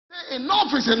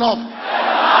enough is enough.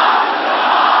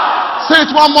 Say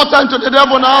it one more time to the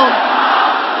devil now.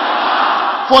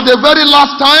 For the very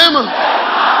last time.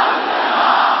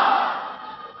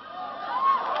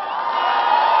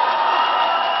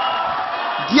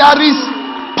 There is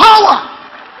power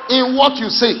in what you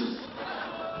say.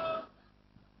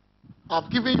 I've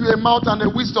given you a mouth and a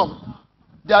wisdom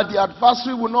that the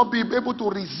adversary will not be able to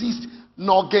resist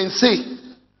nor gainsay.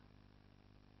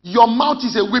 Your mouth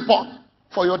is a weapon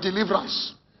for your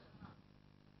deliverance.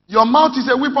 Your mouth is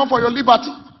a weapon for your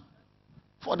liberty.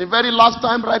 For the very last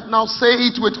time right now, say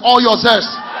it with all your zest.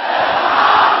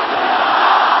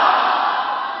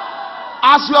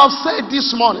 As you have said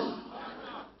this morning,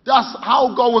 that's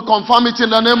how God will confirm it in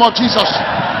the name of Jesus.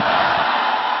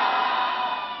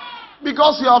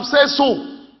 Because you have said so,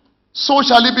 so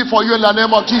shall it be for you in the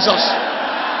name of Jesus.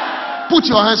 Put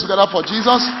your hands together for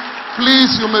Jesus.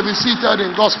 Please, you may be seated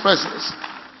in God's presence.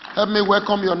 Help me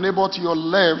welcome your neighbor to your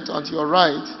left and to your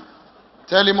right.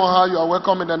 Tell him how you are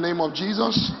welcome in the name of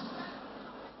Jesus.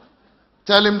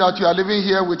 Tell him that you are living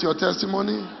here with your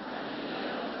testimony.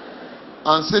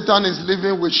 And Satan is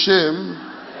living with shame.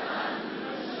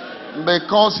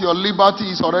 Because your liberty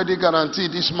is already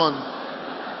guaranteed this month.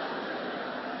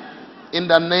 In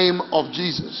the name of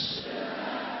Jesus.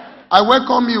 I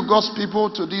welcome you, God's people,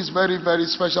 to this very, very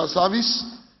special service.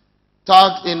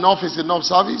 Tagged Enough is Enough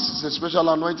service. It's a special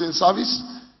anointing service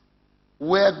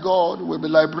where God will be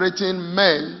liberating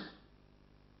men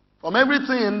from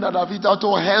everything that have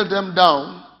hitherto held them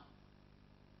down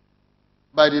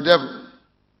by the devil.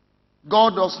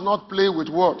 God does not play with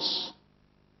words.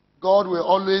 God will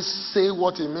always say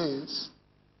what he means,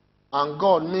 and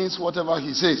God means whatever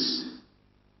he says.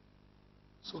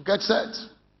 So get set.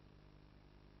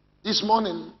 This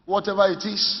morning, whatever it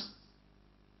is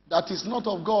that is not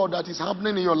of God that is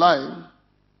happening in your life,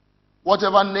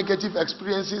 whatever negative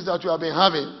experiences that you have been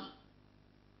having,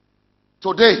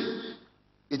 today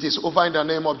it is over in the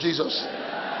name of Jesus.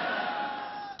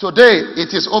 Today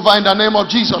it is over in the name of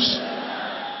Jesus.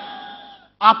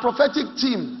 Our prophetic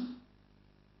theme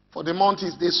for the month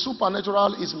is the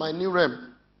supernatural is my new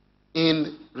realm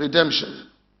in redemption.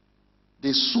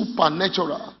 The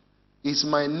supernatural is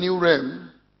my new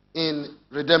realm in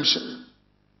redemption.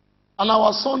 And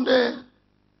our Sunday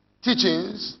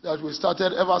teachings that we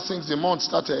started ever since the month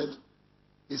started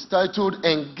is titled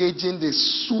Engaging the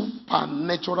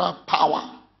Supernatural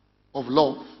Power of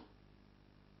Love.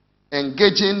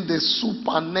 Engaging the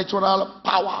supernatural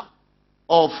power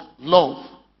of love.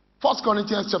 1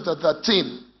 Corinthians chapter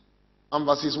 13 and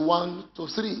verses 1 to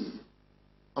 3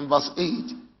 and verse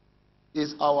 8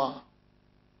 is our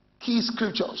key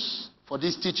scriptures for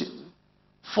this teaching.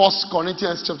 1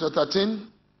 Corinthians chapter 13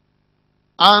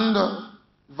 and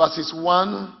verses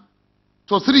 1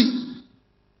 to 3.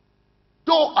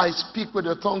 Though I speak with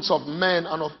the tongues of men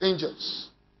and of angels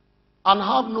and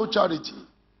have no charity,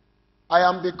 I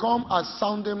am become a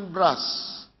sounding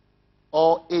brass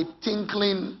or a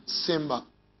tinkling cymbal.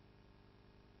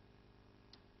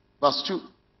 Verse 2.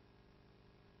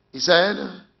 He said,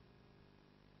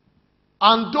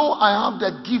 and though I have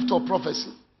the gift of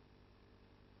prophecy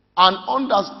and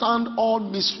understand all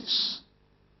mysteries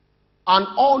and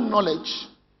all knowledge,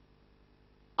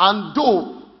 and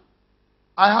though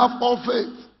I have all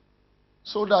faith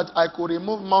so that I could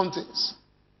remove mountains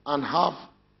and have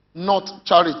not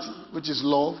charity, which is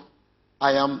love,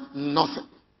 I am nothing.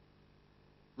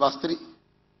 Verse 3.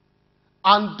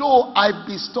 And though I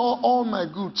bestow all my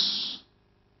goods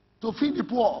to feed the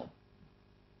poor,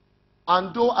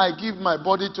 and though I give my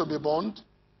body to be burned,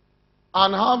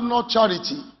 and have not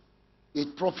charity,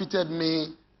 it profited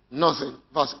me nothing.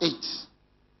 Verse 8.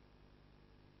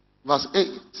 Verse 8.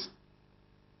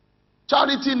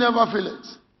 Charity never faileth,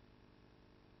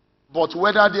 but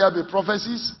whether there be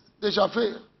prophecies, they shall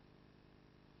fail.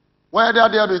 Whether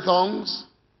there be tongues,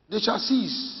 they shall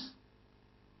cease.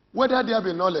 Whether there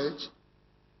be knowledge,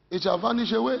 it shall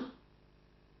vanish away.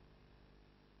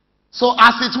 So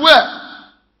as it were,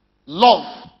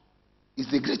 love is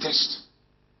the greatest.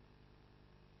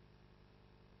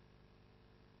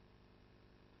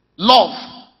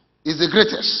 Love is the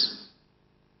greatest.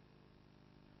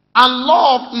 And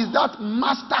love is that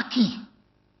master key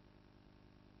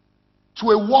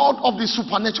to a world of the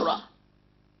supernatural.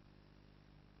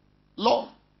 Love.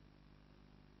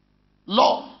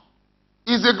 Love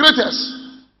is the greatest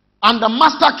and the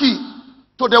master key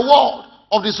to the world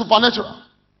of the supernatural.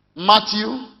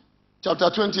 Matthew chapter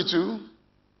 22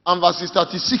 and verses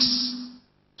 36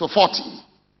 to 40.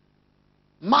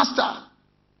 Master,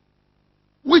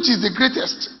 which is the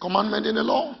greatest commandment in the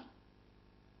law?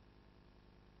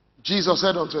 Jesus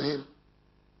said unto him,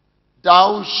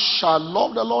 Thou shalt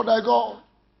love the Lord thy God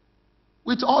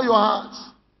with all your heart,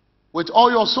 with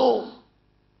all your soul,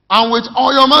 and with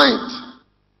all your mind.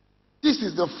 This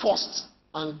is the first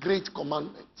and great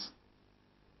commandment.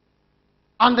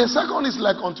 And the second is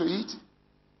like unto it.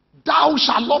 Thou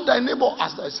shalt love thy neighbor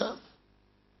as thyself.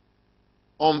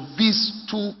 On these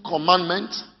two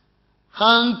commandments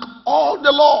hang all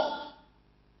the law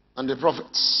and the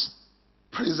prophets.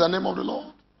 Praise the name of the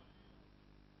Lord.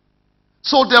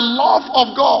 So the love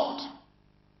of God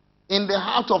in the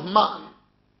heart of man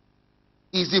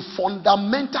is a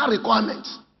fundamental requirement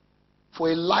for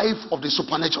a life of the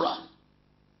supernatural.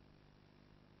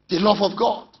 The love of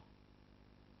God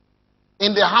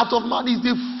in the heart of man is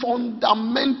the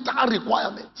fundamental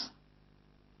requirement.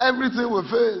 Everything will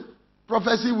fail.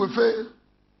 Prophecy will fail.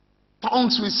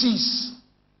 Tongues will cease.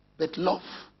 But love.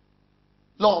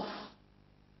 Love.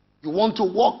 You want to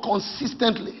walk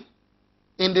consistently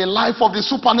in the life of the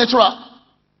supernatural.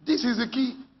 This is the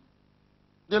key.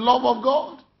 The love of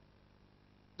God.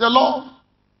 The love.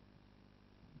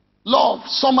 Love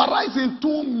summarized in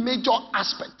two major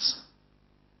aspects.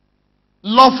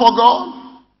 Love for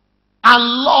God and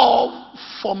love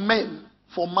for men,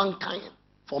 for mankind,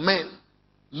 for men.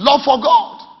 Love for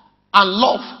God and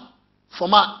love for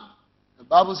man. The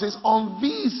Bible says on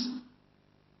these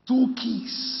two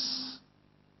keys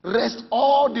rest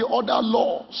all the other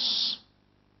laws.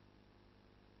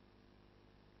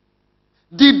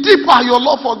 The deeper your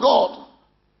love for God,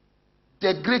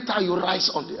 the greater you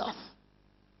rise on the earth.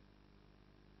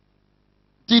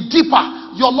 The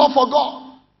deeper your love for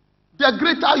God, the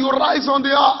greater you rise on the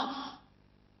earth.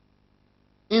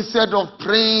 Instead of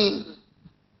praying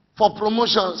for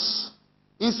promotions,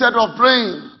 instead of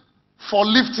praying for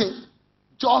lifting,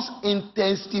 just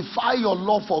intensify your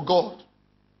love for God.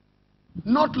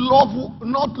 Not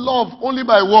love only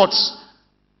by words.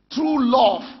 True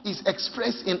love is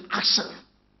expressed in action.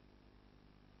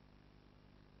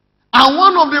 And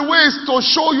one of the ways to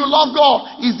show you love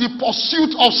God is the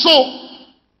pursuit of soul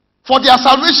for their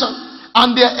salvation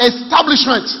and their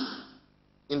establishment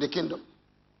in the kingdom.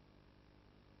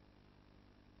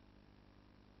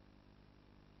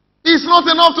 It's not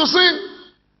enough to sing.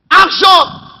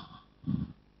 Action.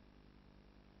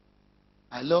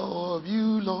 I love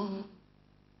you, Lord.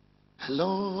 I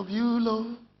love you,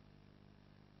 Lord.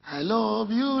 I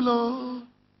love you, Lord.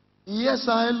 Yes,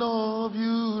 I love you,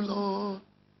 Lord.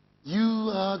 You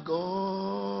are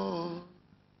God.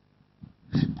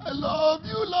 I love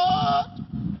you, Lord.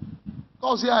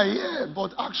 Because yeah, I hear,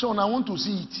 but action, I want to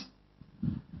see it.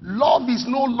 Love is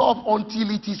no love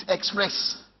until it is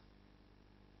expressed.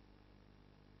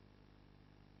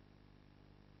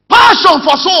 Passion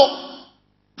for soul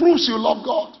proves you love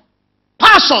God.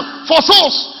 Passion for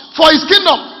souls, for his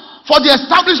kingdom, for the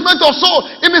establishment of soul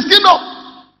in his kingdom.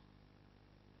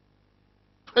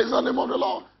 Praise the name of the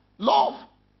Lord. Love.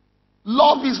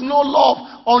 Love is no love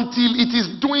until it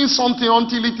is doing something,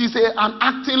 until it is an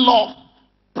acting love.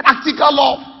 Practical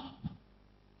love.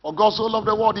 For God so loved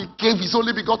the world, he gave his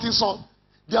only begotten son.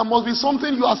 There must be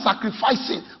something you are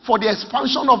sacrificing for the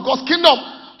expansion of God's kingdom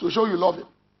to show you love him.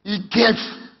 He gave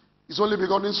his only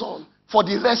begotten son for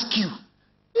the rescue.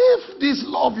 If this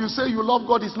love you say you love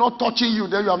God is not touching you,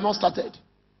 then you have not started.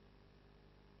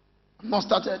 Not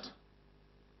started.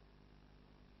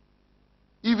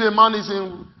 If a man is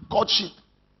in courtship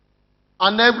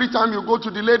and every time you go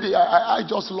to the lady, I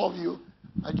just love you.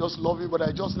 I just love you, but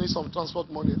I just need some transport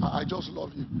money. I just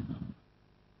love you.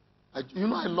 You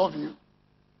know I love you.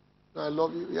 I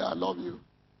love you. Yeah, I love you.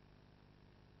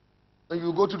 And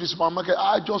you go to the supermarket,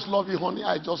 I just love you, honey.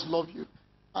 I just love you.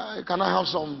 Can I have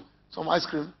some ice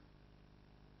cream?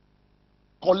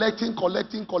 Collecting.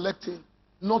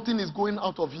 Nothing is going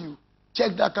out of you.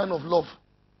 Check that kind of love.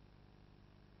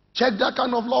 Check that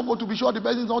kind of love, but to be sure the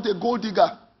person is not a gold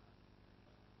digger.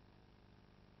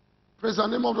 Praise the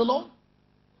name of the Lord.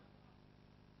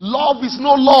 Love is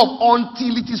no love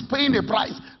until it is paying a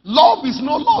price. Love is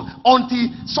no love until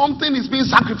something is being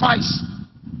sacrificed.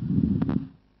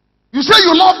 You say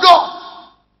you love God.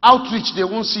 Outreach, they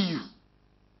won't see you.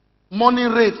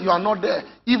 Morning rate, you are not there.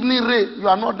 Evening rate, you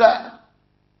are not there.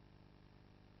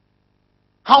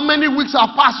 How many weeks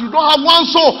have passed? You don't have one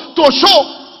soul to show.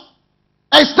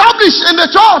 Established in the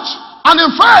church and in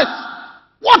faith.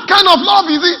 What kind of love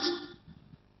is it?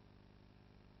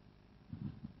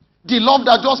 The love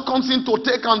that just comes in to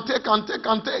take and take and take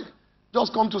and take.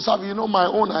 Just come to service. You know my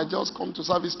own, I just come to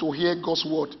service to hear God's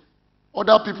word.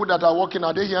 Other people that are working,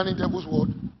 are they hearing devil's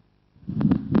word?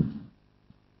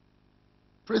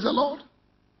 Praise the Lord.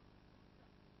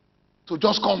 To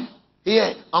just come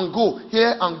here and go,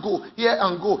 here and go, here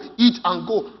and go, eat and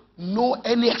go. know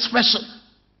any expression.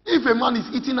 If a man is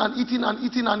eating and eating and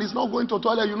eating and is not going to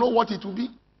toilet, you know what it will be?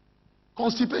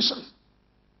 Constipation.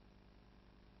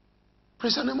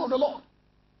 Praise the name of the Lord.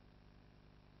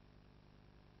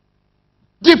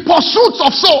 The pursuit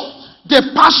of souls, the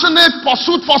passionate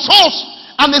pursuit for souls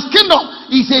and his kingdom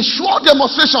is a sure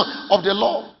demonstration of the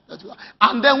law.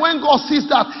 And then when God sees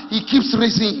that, he keeps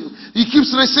raising you. He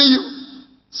keeps raising you.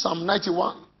 Psalm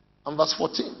 91 and verse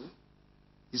 14.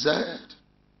 He said,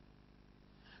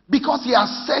 because he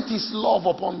has set his love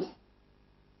upon me,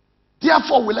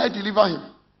 therefore will I deliver him.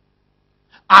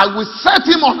 I will set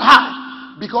him on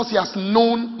high because he has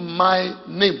known my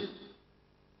name.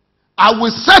 I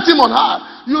will set him on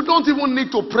high. You don't even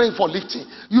need to pray for lifting.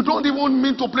 You don't even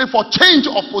need to pray for change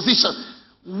of position.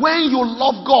 When you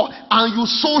love God and you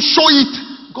so show it,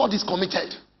 God is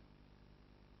committed.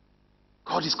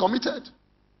 God is committed.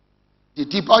 The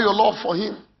deeper your love for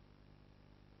him,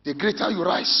 the greater you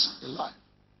rise in life.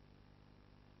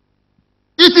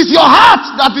 It is your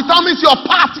heart that determines your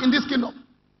part in this kingdom.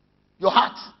 Your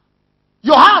heart.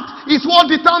 Your heart is what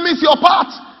determines your part.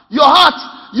 Your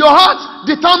heart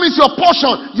determines your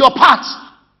portion, your part.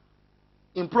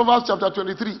 In Proverbs chapter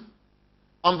 23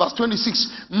 and verse 26,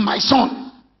 my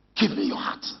son, give me your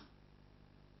heart.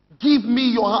 Give me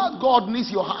your heart. God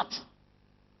needs your heart.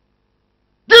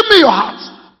 Give me your heart.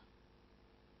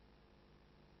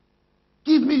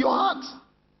 Give me your heart.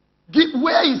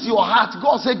 Where is your heart?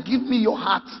 God said, give me your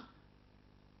heart.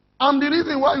 I'm the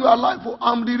reason why you are alive.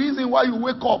 I'm the reason why you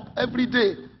wake up every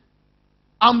day.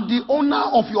 I'm the owner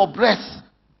of your breath.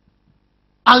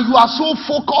 And you are so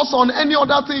focused on any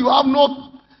other thing, you have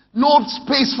no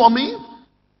space for me.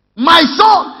 My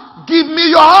son, give me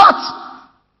your heart.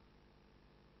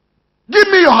 Give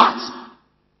me your heart.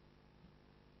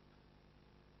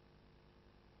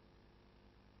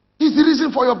 He's the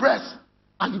reason for your breath.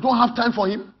 And you don't have time for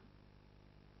him.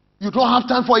 You don't have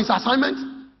time for his assignment.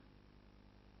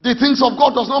 The things of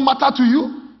God does not matter to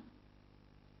you.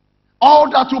 All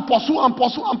that you pursue and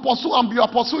pursue and pursue and you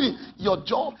are pursuing your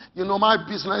job, my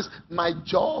business, my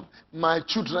job, my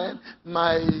children,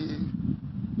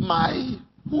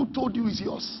 who told you is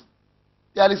yours?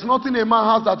 There is nothing a man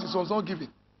has that is not given.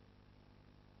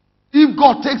 If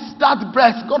God takes that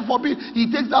breath, God forbid, he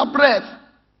takes that breath.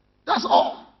 That's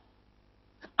all.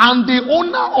 And the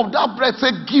owner of that breath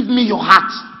said, give me your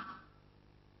heart.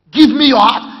 Give me your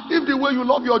heart. If the way you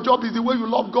love your job is the way you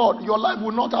love God, your life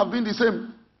would not have been the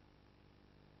same.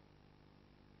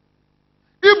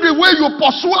 If the way you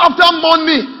pursue after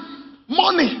money,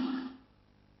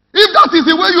 if that is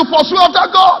the way you pursue after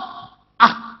God,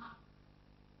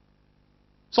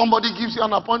 somebody gives you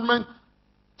an appointment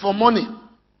for money,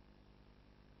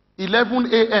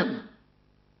 11 a.m.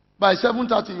 By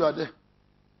 7:30 you are there.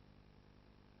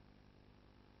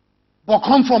 But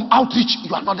come from outreach,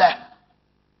 you are not there.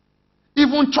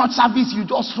 Even church service, you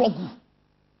just struggle.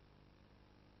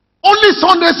 Only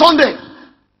Sunday.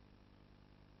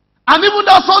 And even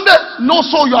that Sunday, no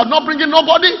soul, you are not bringing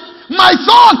nobody. My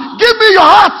son, give me your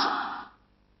heart.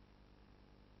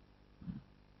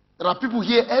 There are people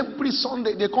here every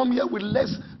Sunday, they come here with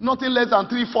nothing less than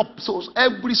 3-4 souls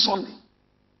every Sunday.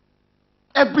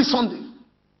 Every Sunday.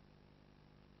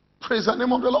 Praise the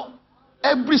name of the Lord.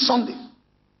 Every Sunday.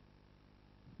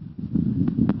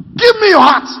 Give me your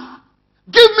heart.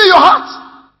 Give me your heart.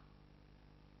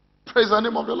 Praise the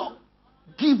name of the Lord.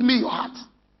 Give me your heart.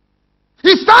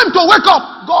 It's time to wake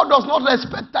up. God does not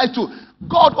respect title.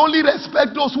 God only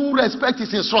respects those who respect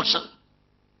his instruction.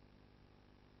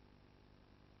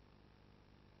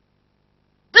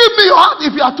 Give me your heart.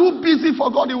 If you are too busy for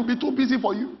God, he will be too busy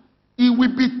for you. He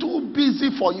will be too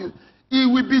busy for you. He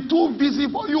will be too busy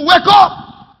for you. Wake up.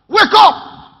 Wake up.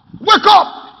 Wake up.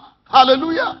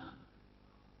 Hallelujah.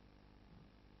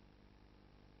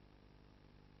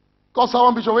 Because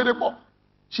someone Bishop Oyedepo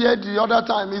shared the other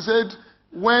time, he said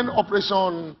when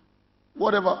Operation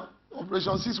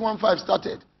 615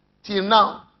 started, till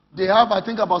now, they have, I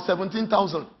think, about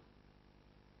 17,000.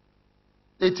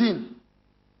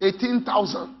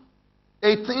 18,000.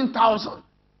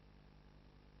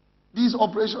 This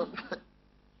operation.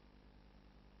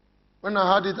 When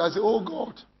I heard it, I said, oh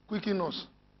God, quicken us.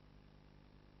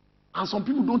 And some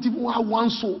people don't even have one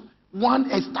soul, one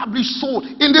established soul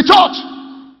in the church.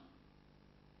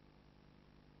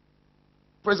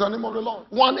 Praise the name of the Lord.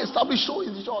 One established soul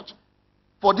in the church.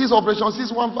 For this Operation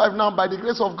 615 now, by the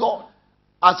grace of God,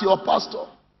 as your pastor,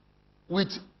 with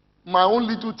my own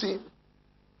little team,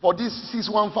 for this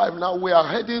 615 now, we are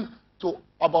heading to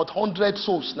about 100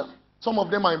 souls now. Some of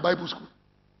them are in Bible school.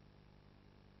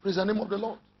 Praise the name of the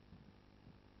Lord.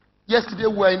 Yesterday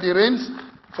we were in the rains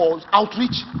for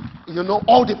outreach. You know,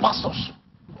 all the pastors,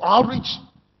 outreach.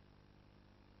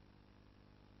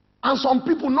 And some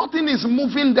people, nothing is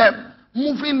moving them.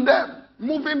 Moving them.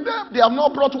 Moving them. They have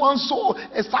not brought one soul,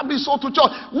 established soul to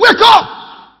church. Wake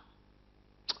up!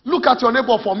 Look at your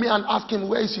neighbor for me and ask him,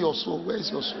 where is your soul? Where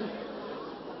is your soul?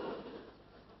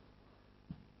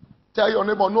 Tell your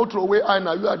neighbor, no throw away eye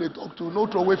now. You are the talk to. No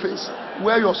throw away face.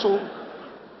 Where your soul?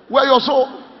 Where your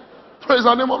soul? Praise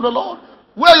the name of the Lord.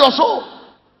 Where your soul?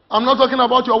 I'm not talking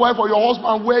about your wife or your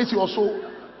husband. Where is your soul?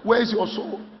 Where is your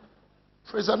soul?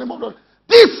 Praise the name of the Lord.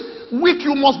 This week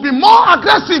you must be more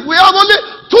aggressive. We have only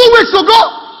 2 weeks to go.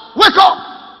 Wake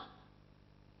up.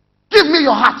 Give me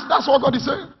your heart. That's what God is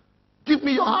saying. Give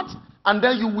me your heart. And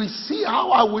then you will see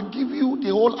how I will give you the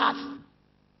whole earth.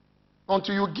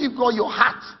 Until you give God your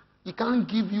heart, He can't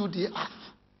give you the earth.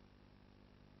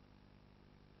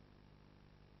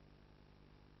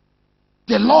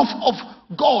 The love of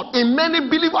God in many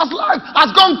believers' lives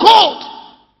has gone cold.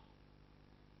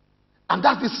 And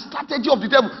that's the strategy of the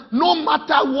devil. No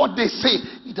matter what they say,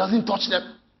 it doesn't touch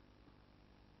them.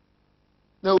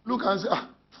 They will look and say,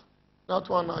 that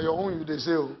one, your own, they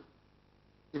say, oh.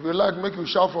 If you like, make you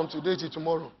shout from today till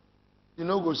tomorrow. You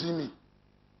know, go see me.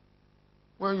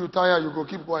 When you tire, you go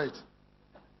keep quiet.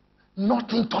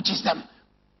 Nothing touches them.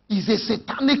 It's a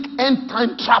satanic end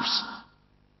time traps.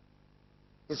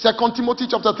 In 2 Timothy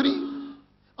chapter 3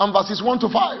 and verses 1 to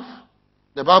 5,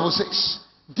 the Bible says,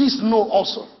 this know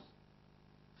also,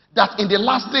 that in the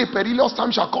last day perilous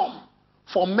time shall come,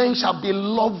 for men shall be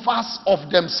lovers of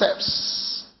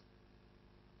themselves.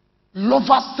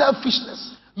 Lovers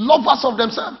selfishness. Lovers of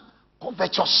themselves.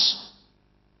 Covetous.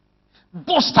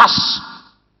 Boasters.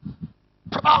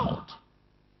 Proud.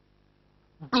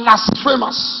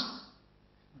 Blasphemous.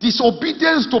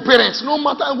 Disobedience to parents. No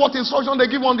matter what instruction they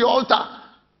give on the altar,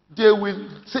 they will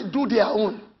say, do their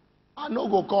own. And no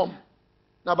go come.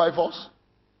 Now by force.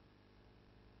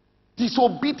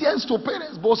 Disobedience to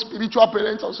parents, both spiritual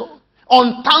parents and so on.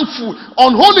 Unthankful,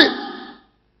 unholy,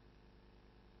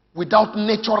 without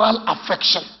natural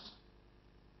affection.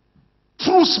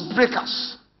 Truth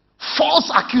breakers,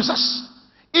 false accusers,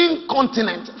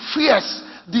 incontinent, fierce,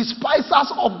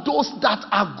 despisers of those that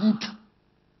are good.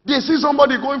 They see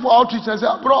somebody going for outreach and say,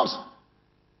 bros,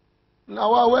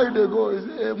 now where they go? Is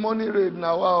a money raid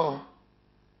now. Wow.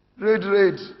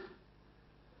 Raid.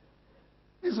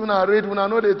 This one are raid, when I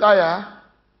know they tire.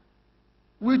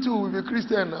 We too will be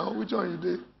Christian now. Which one you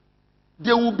did?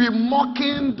 They will be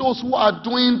mocking those who are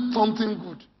doing something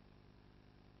good.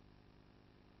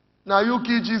 Now you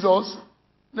kill Jesus.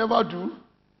 Never do.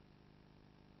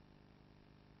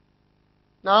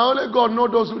 Now only God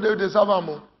knows those who they serve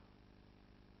more.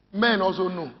 Men also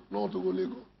know. Not to go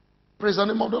legal. Praise the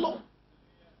name of the Lord.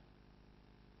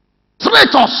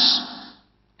 Traitors.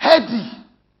 Heady.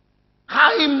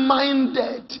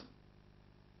 High-minded,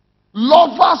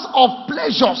 lovers of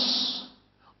pleasures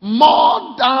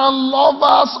more than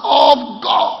lovers of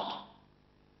God.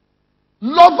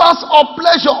 Lovers of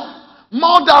pleasure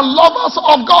more than lovers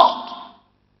of God.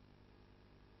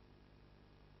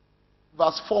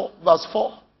 Verse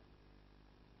 4.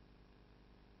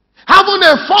 Having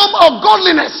a form of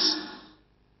godliness,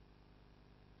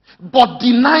 but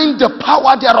denying the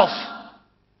power thereof.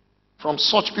 From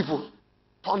such people,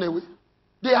 turn away.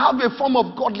 They have a form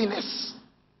of godliness.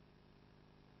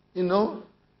 You know,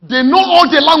 they know all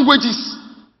the languages.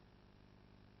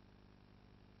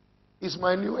 It's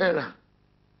my new era.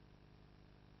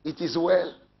 It is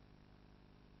well.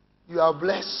 You are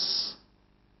blessed.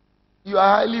 You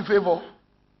are highly favored.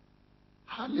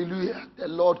 Hallelujah. The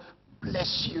Lord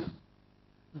bless you.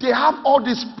 They have all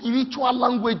the spiritual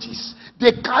languages.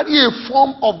 They carry a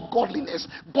form of godliness,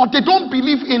 but they don't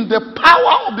believe in the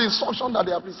power of the instruction that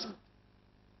they have received.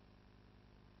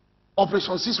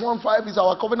 Operation 615 is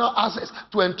our covenant access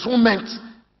to enthronement.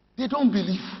 They don't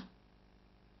believe.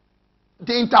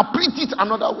 They interpret it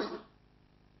another way.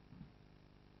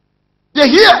 They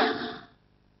hear,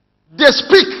 they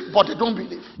speak, but they don't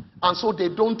believe. And so they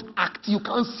don't act. You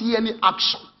can't see any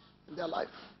action in their life.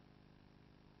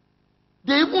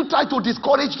 They even try to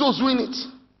discourage those doing it.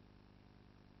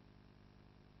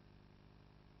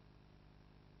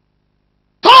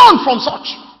 Turn from such.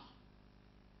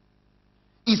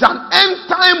 It's an end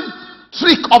time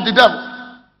trick of the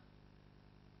devil.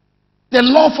 The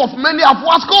love of many have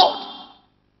watched God.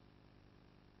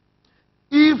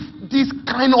 If this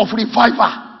kind of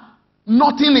revival,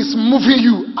 nothing is moving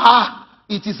you,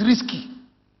 it is risky.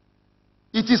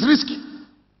 It is risky.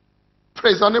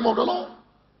 Praise the name of the Lord.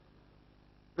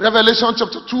 Revelation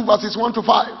chapter 2 verses 1 to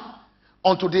 5.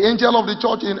 Unto the angel of the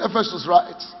church in Ephesus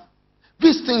write,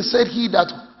 these things said he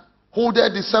that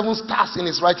holdeth the 7 stars in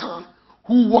his right hand,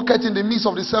 who walketh in the midst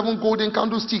of the 7 golden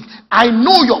candlesticks. I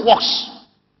know your works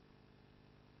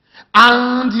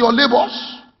and your labors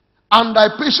and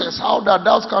thy patience, how that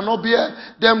thou cannot bear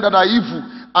them that are evil,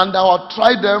 and thou hast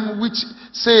tried them which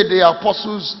say they are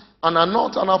apostles and are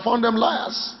not, and have found them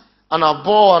liars, and have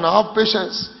bore and have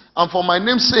patience, and for my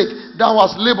name's sake thou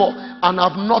hast labored and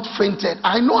have not fainted.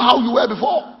 I know how you were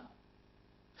before.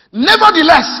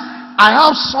 Nevertheless, I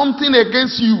have something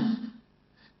against you.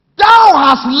 Thou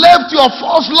hast left your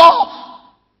first love.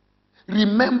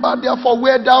 Remember therefore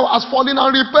where thou hast fallen,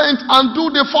 and repent and do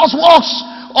the first works,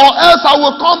 or else I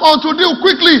will come unto thee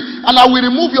quickly, and I will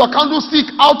remove your candlestick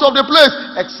out of the place,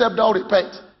 except thou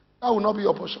repent. That will not be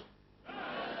your portion.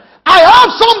 I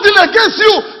have something against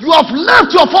you. You have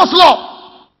left your first love.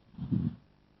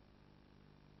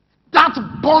 That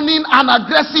burning and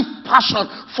aggressive passion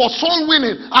for soul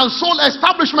winning and soul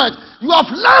establishment, you have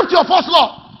left your first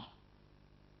love.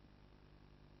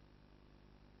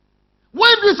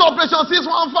 When this operation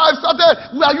 615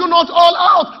 started, were you not all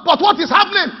out? But what is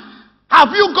happening?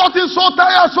 Have you gotten so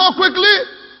tired so quickly?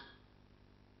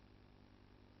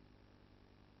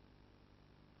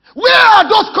 Where are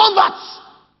those converts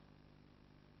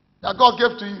that God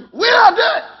gave to you? Where are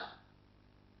they?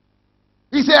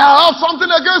 He said, I have something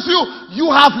against you.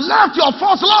 You have left your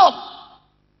first love.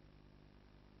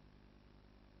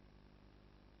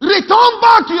 Return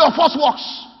back to your first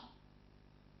works.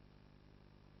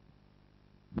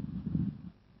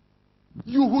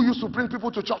 You who used to bring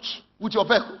people to church with your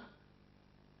vehicle.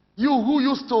 You who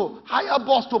used to hire a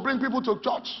bus to bring people to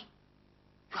church.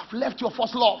 You have left your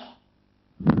first love.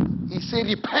 He said,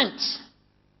 repent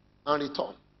and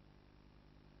return.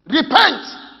 Repent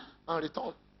and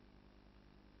return.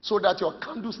 So that your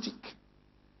candlestick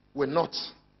will not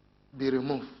be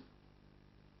removed.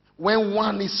 When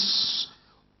one is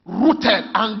rooted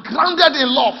and grounded in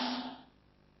love,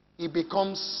 he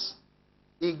becomes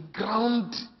a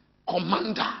ground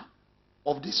commander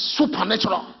of the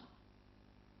supernatural,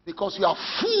 because you are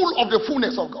full of the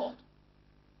fullness of God.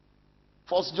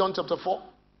 1 John chapter 4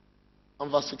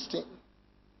 and verse 16.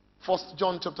 1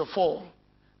 John chapter 4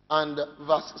 and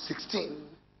verse 16.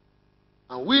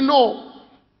 And we know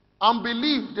and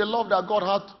believe the love that God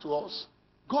had to us.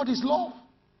 God is love.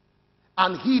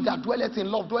 And he that dwelleth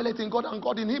in love dwelleth in God, and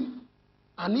God in him.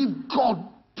 And if God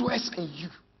dwells in you,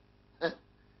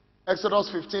 Exodus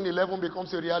 15:11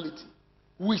 becomes a reality.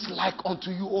 Who is like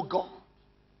unto you, O God?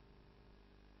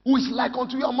 Who is like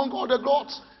unto you among all the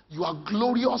gods? You are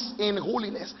glorious in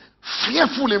holiness,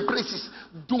 fearful in praises,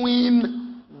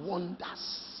 doing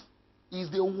wonders. He is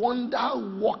the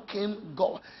wonder-working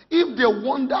God. If the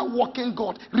wonder-working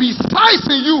God resides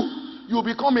in you, you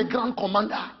become a grand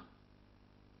commander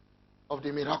of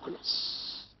the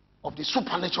miraculous, of the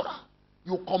supernatural.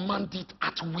 You command it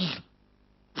at will.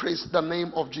 Praise the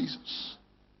name of Jesus.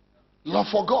 Love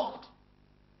for God.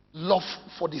 Love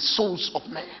for the souls of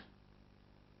men.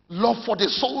 Love for the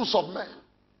souls of men.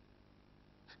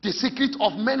 The secret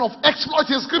of men of exploit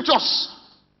in scriptures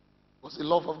was the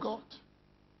love of God.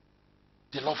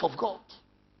 The love of God.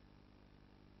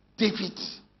 David,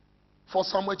 1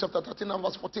 Samuel chapter 13 and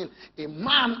verse 14, a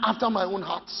man after my own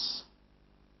heart.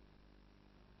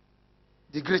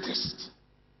 The greatest.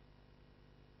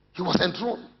 He was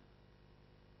enthroned.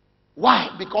 Why?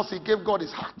 Because he gave God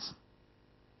his heart.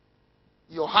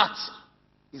 Your heart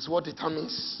is what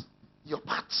determines your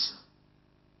path.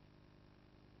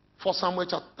 1 Samuel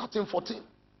chapter 13, 14.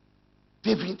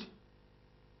 David,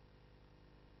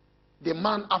 the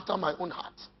man after my own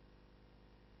heart.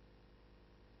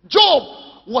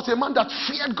 Job was a man that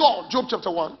feared God. Job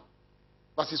chapter 1,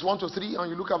 verses 1 to 3,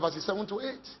 and you look at verses 7 to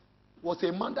 8. Was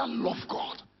a man that loved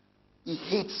God. He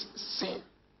hates sin.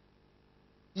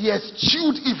 He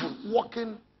eschewed evil,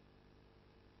 walking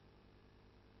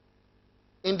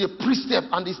in the precept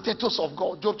and the status of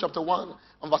God. Job chapter 1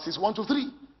 and verses 1 to 3.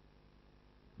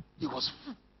 He was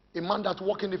a man that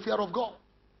walked in the fear of God.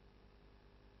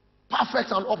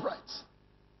 Perfect and upright.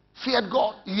 Feared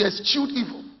God. He eschewed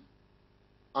evil.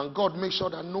 And God made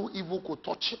sure that no evil could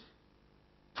touch him.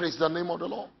 Praise the name of the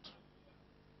Lord.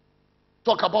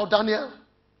 Talk about Daniel.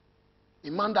 A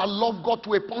man that loved God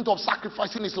to a point of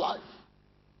sacrificing his life.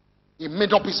 He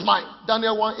made up his mind.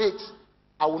 Daniel 1:8.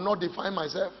 I will not define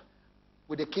myself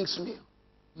with the king's meal.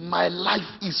 My life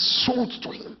is sold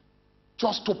to him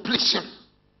just to please him.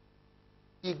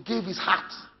 He gave his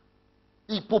heart.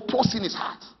 He proposed in his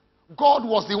heart. God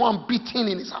was the one beating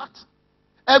in his heart.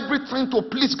 Everything to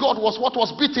please God was what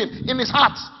was beating in his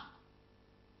heart.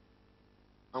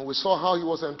 And we saw how he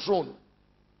was enthroned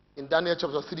in Daniel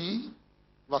chapter 3,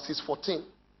 verses 14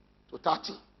 to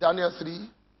 30. Daniel 3,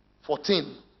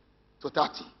 14 to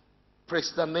 30.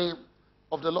 Praise the name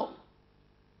of the Lord.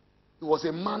 He was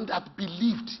a man that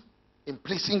believed in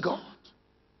pleasing God.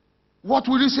 What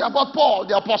will you say about Paul,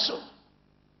 the apostle?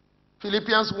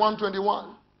 Philippians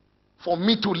 1:21. For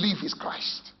me to live is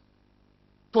Christ.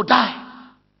 To die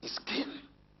is gain.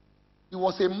 He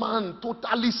was a man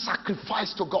totally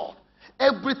sacrificed to God.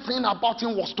 Everything about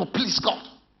him was to please God.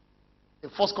 In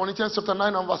 1 Corinthians chapter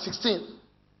 9 and verse 16,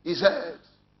 he said,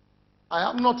 I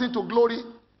have nothing to glory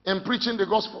in preaching the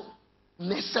gospel.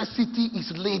 Necessity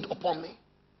is laid upon me.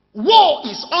 Woe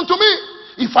is unto me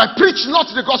if I preach not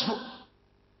the gospel.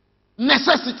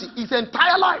 Necessity. His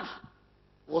entire life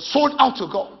was sold out to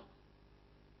God.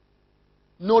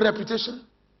 No reputation,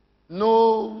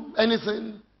 no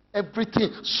anything,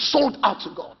 everything sold out to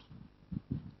God.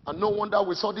 And no wonder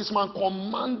we saw this man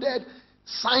commanded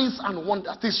signs and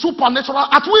wonders, the supernatural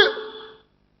at will.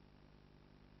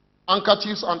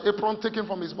 Handkerchiefs and apron taken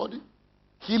from his body,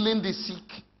 healing the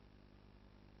sick.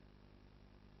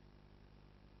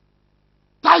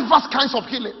 Diverse kinds of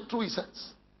healing through his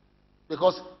hands.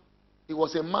 Because he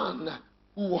was a man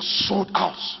who was sold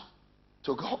out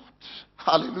to God.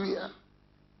 Hallelujah.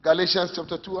 Galatians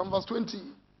chapter 2 and verse 20.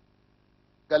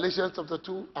 Galatians chapter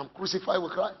 2, I'm crucified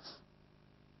with Christ.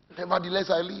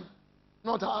 Nevertheless I live,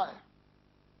 not I.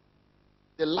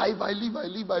 The life I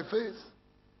live by faith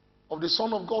of the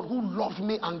Son of God who loved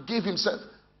me and gave himself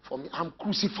for me. I'm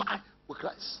crucified with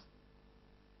Christ.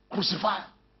 Crucified.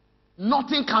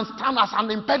 Nothing can stand as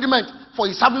an impediment for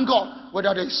his serving God.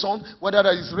 Whether there is sun, whether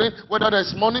there is rain, whether there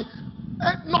is money.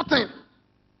 Nothing.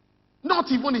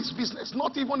 Not even his business.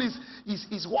 Not even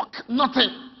his work. Nothing.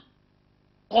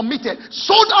 Committed.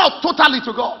 Sold out totally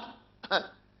to God.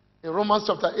 In Romans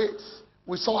chapter 8,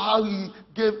 we saw how he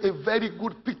gave a very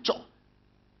good picture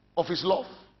of his love.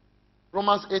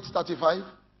 Romans 8:35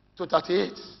 to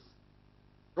 38.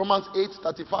 Romans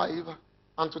 8:35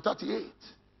 and to 38.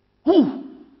 Who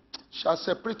shall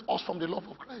separate us from the love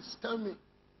of Christ? Tell me.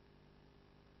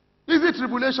 Is it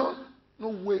tribulation? No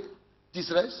way.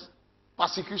 Distress?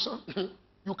 Persecution?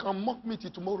 You can mock me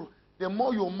till tomorrow. The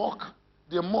more you mock,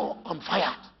 the more I'm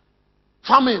fired.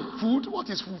 Famine? Food? What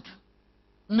is food?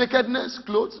 Nakedness?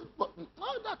 Clothes? But, no,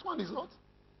 that one is not.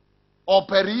 Or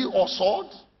peril or sword?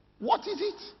 What is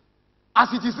it? As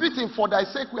it is written, for thy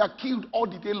sake we are killed all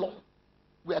the day long.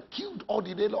 We are killed all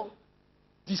the day long.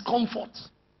 Discomfort,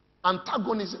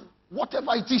 antagonism,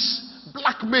 whatever it is,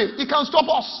 blackmail, it can stop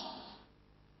us.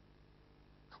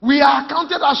 We are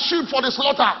counted as sheep for the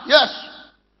slaughter. Yes.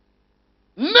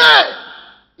 Nay,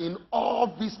 in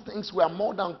all these things we are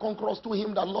more than conquerors to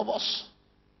him that loves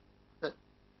us.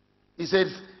 He said,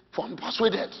 for I'm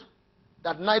persuaded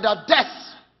that neither death,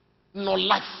 nor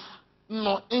life,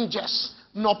 nor angels,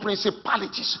 nor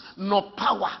principalities, nor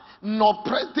power, nor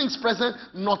things present,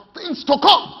 nor things to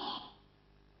come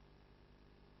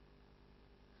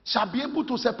shall be able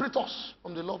to separate us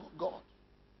from the love of God,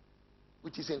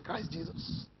 which is in Christ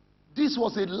Jesus. This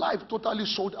was a life totally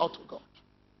sold out to God.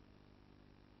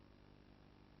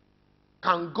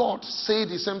 Can God say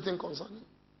the same thing concerning you?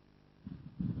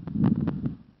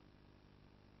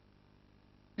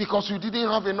 Because you didn't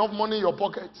have enough money in your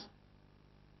pocket,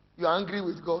 you are angry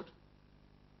with God?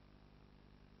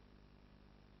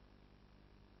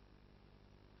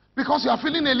 Because you are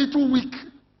feeling a little weak,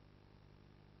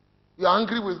 you are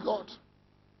angry with God?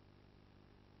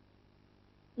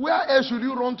 Where else should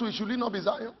you run to? Should it not be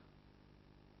Zion?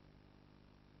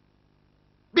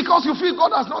 Because you feel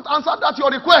God has not answered that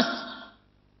your request.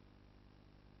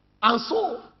 And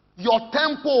so, your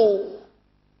tempo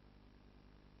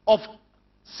of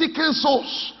seeking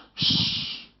souls.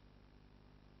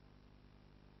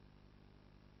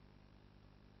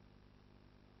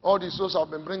 All the souls I've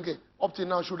been bringing up till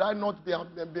now, should I not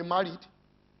be married?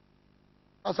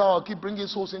 That's how I'll keep bringing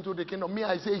souls into the kingdom. Me,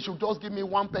 I say, you should just give me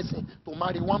one person to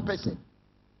marry, one person.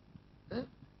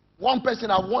 One person.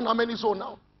 I've won how many souls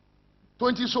now?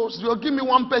 20 souls. You'll give me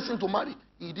one person to marry.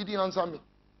 He didn't answer me.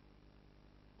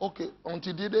 Okay,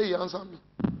 until the day he answered me,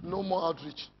 no more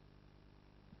outreach.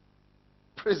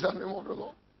 Praise the name of the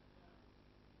Lord.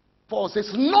 Paul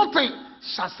says, nothing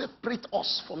shall separate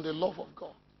us from the love of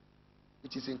God,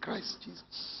 which is in Christ Jesus.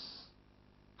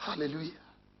 Hallelujah.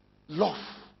 Love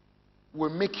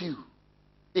will make you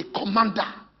a commander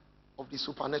of the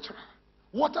supernatural.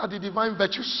 What are the divine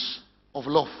virtues of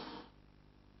love?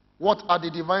 What are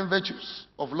the divine virtues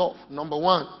of love? Number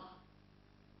one,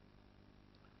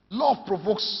 love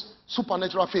provokes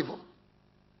supernatural favor.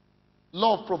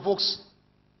 Love provokes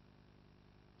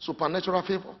supernatural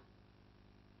favor.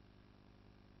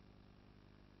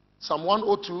 Psalm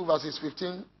 102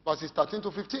 verses 13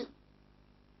 to 15.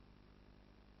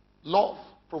 Love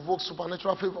provokes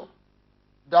supernatural favor.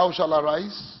 Thou shalt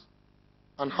arise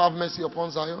and have mercy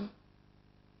upon Zion,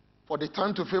 for the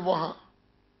time to favor her.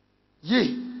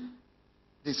 Yea,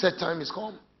 the set time is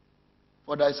come.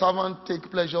 For thy servant take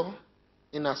pleasure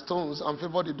in her stones, and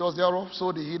favor the doors thereof.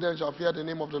 So the heathen shall fear the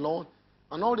name of the Lord,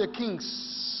 and all the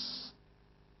kings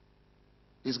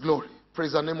his glory.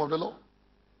 Praise the name of the Lord.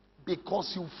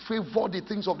 Because you favor the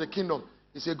things of the kingdom,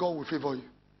 he said God will favor you.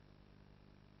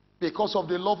 Because of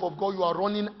the love of God, you are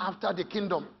running after the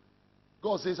kingdom.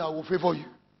 God says, I will favor you.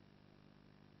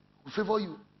 I will favor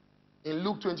you. In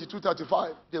Luke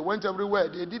 22:35, they went everywhere.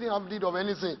 They didn't have need of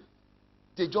anything.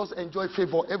 They just enjoyed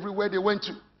favor everywhere they went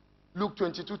to. Luke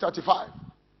 22:35.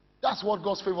 That's what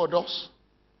God's favor does.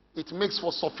 It makes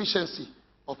for sufficiency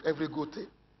of every good thing.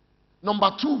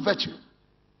 Number 2, virtue.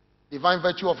 Divine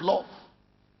virtue of love.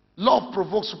 Love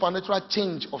provokes supernatural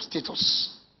change of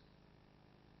status.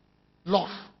 Love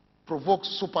provokes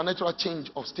supernatural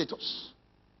change of status.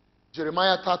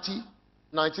 Jeremiah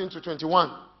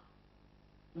 30:19-21.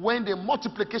 When the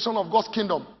multiplication of God's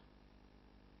kingdom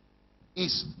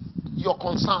is your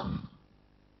concern,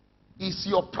 is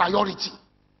your priority,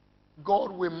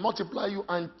 God will multiply you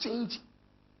and change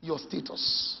your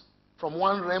status from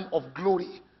one realm of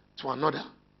glory to another.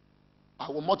 I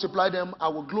will multiply them, I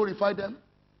will glorify them,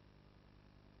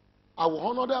 I will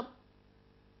honor them.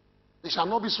 They shall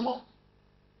not be small.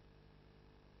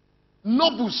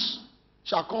 Nobles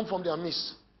shall come from their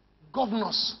midst.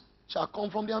 Governors shall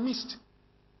come from their midst.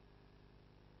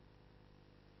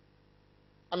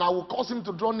 And I will cause him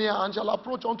to draw near and shall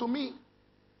approach unto me.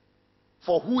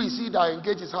 For who is he that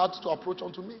engages his heart to approach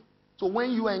unto me? So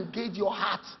when you engage your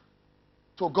heart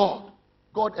to God,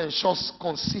 God ensures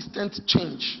consistent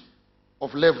change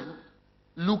of level.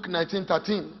 Luke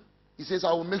 19:13, he says,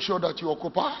 I will make sure that you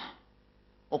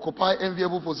occupy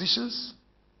enviable positions.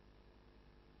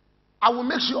 I will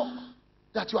make sure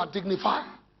that you are dignified.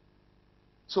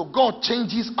 So God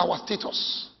changes our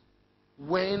status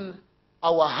when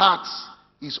our hearts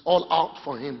is all out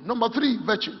for him. Number 3,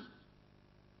 virtue.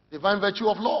 Divine virtue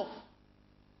of love.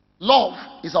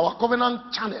 Love is our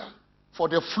covenant channel for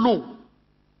the flow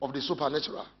of the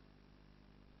supernatural.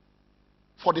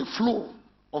 For the flow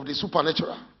of the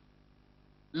supernatural.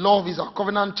 Love is our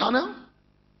covenant channel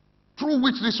through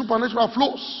which the supernatural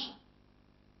flows.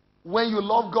 When you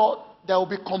love God, there will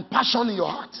be compassion in your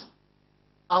heart.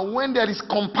 And when there is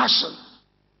compassion,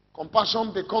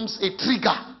 compassion becomes a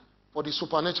trigger for the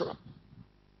supernatural.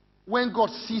 When God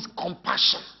sees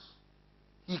compassion,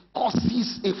 he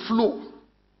causes a flow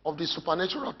of the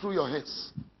supernatural through your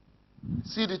hands.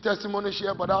 See the testimony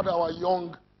shared by our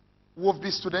young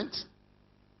WOFB student.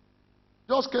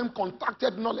 Just came,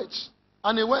 contacted knowledge,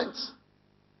 and he went.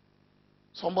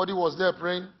 Somebody was there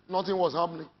praying, nothing was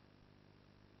happening.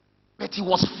 But he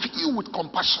was filled with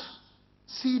compassion.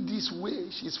 See this way,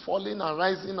 she's falling and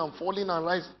rising and falling and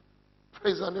rising.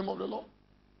 Praise the name of the Lord.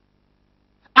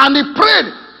 And he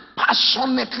prayed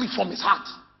passionately from his heart.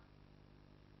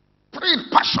 Prayed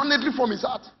passionately from his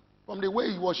heart. From the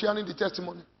way he was sharing the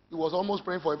testimony, he was almost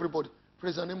praying for everybody.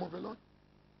 Praise the name of the Lord.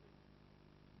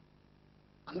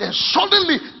 And then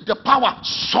suddenly the power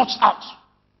sorts out.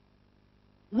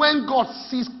 When God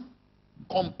sees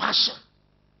compassion,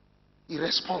 he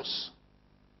responds.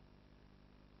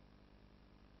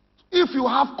 If you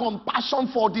have compassion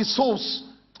for the souls,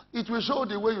 it will show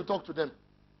the way you talk to them.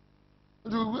 It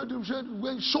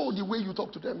will show the way you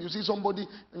talk to them. You see somebody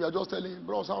and you are just telling him,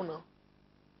 bro, how now?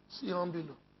 See him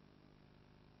below.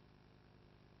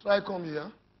 Try come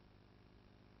here.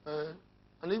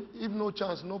 And if no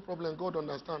chance, no problem, God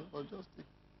understand. But just take.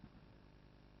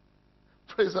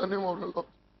 Praise the name of the Lord.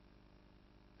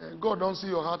 And God don't see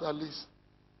your heart at least.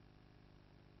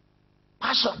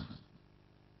 Passion.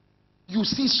 You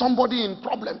see somebody in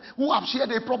problem who have shared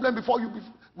a problem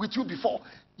with you before.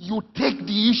 You take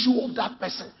the issue of that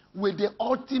person with the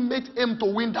ultimate aim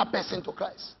to win that person to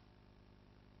Christ.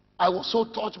 I was so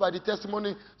touched by the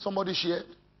testimony somebody shared.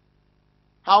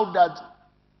 How that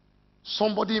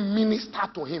somebody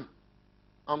ministered to him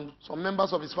and some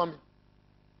members of his family.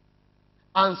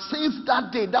 And since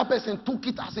that day, that person took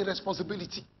it as a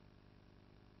responsibility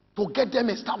to get them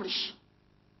established.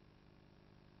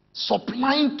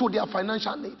 Supplying to their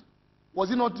financial need. Was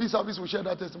it not this service we shared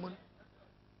that testimony?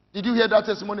 Did you hear that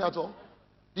testimony at all?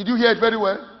 Did you hear it very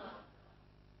well?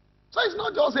 So it's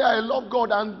not just say I love God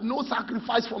and no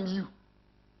sacrifice from you.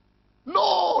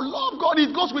 No, love God,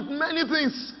 it goes with many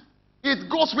things. It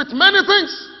goes with many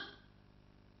things.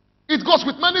 It goes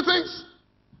with many things.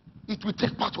 It will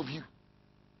take part of you.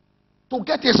 To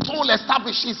get a soul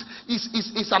established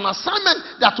is an assignment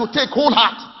that will take whole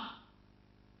heart.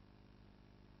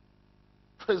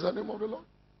 Praise the name of the Lord.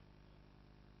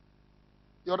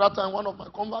 The other time, one of my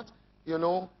converts,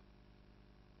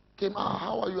 came,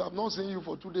 how are you? I've not seen you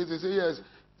for 2 days. They say, yes,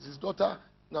 it's his daughter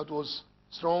that was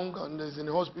strong and is in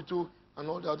the hospital and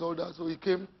all that. So he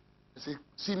came and said,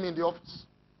 see me in the office.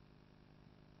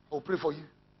 I'll pray for you.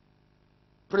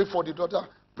 Pray for the daughter.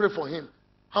 Pray for him.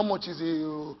 How much is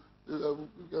the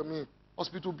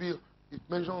hospital bill? He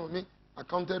mentioned on me. I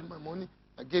counted my money.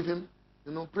 I gave him,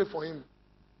 pray for him.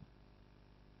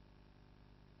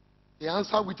 He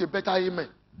answered with a better amen.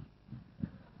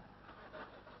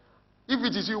 If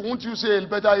it is you, won't you say a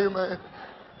better amen?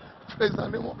 Praise the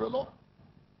name of the Lord.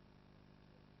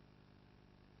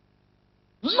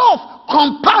 Love,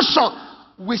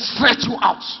 compassion will stretch you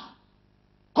out.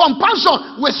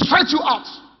 Compassion will stretch you out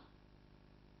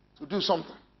to do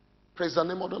something. Praise the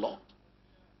name of the Lord.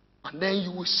 And then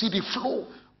you will see the flow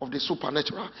of the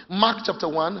supernatural. Mark chapter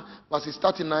 1, verses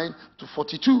 39 to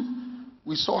 42.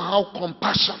 We saw how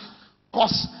compassion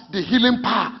caused the healing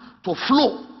power to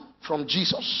flow from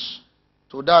Jesus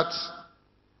to that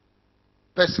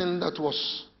person that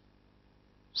was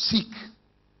sick.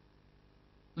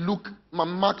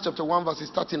 Mark chapter 1,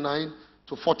 verses 39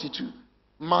 to 42.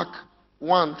 Mark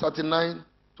 1, 39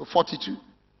 to 42.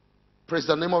 Praise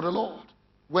the name of the Lord.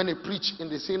 When he preached in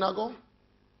the synagogue,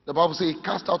 the Bible says he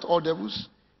cast out all devils.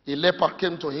 A leper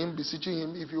came to him, beseeching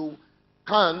him, if you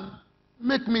can,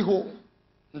 make me whole.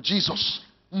 Jesus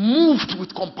moved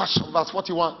with compassion. Verse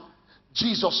 41.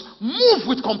 Jesus moved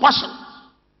with compassion,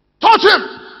 touched him,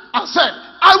 and said,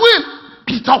 I will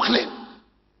be thou clean.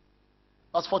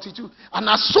 Verse 42. And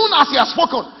as soon as he had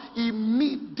spoken,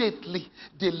 immediately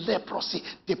the leprosy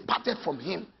departed from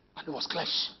him, and it was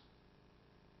cleansed.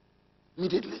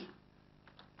 Immediately.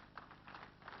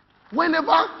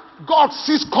 Whenever God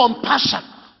sees compassion,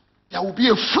 there will be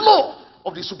a flow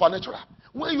of the supernatural.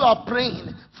 When you are praying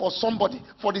for somebody,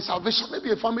 for the salvation,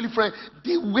 maybe a family friend,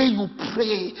 the way you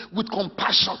pray with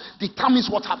compassion determines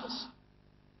what happens.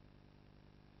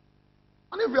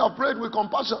 And if you are prayed with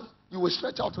compassion, you will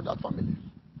stretch out to that family.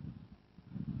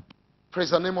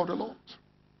 Praise the name of the Lord.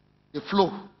 The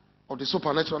flow of the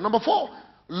supernatural. Number 4,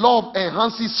 love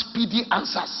enhances speedy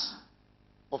answers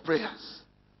of prayers.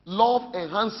 Love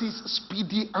enhances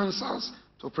speedy answers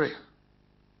to prayer.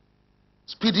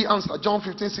 Speedy answer. John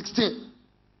 15:16.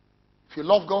 If you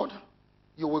love God,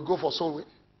 you will go for soul winning.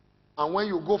 And when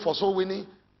you go for soul winning,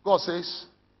 God says,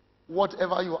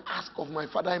 whatever you ask of my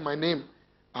Father in my name,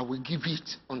 I will give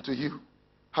it unto you.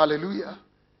 Hallelujah.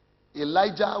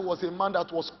 Elijah was a man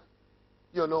that was,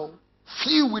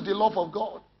 filled with the love of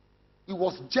God. He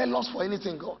was jealous for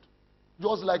anything God.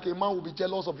 Just like a man will be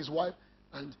jealous of his wife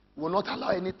and will not allow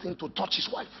anything to touch his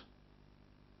wife.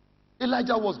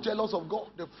 Elijah was jealous of God.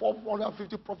 The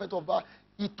 450 prophets of Baal,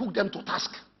 he took them to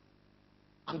task.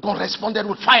 And God responded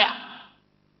with fire.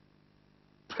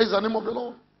 Praise the name of the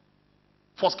Lord.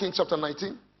 1 Kings chapter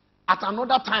 19. At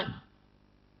another time,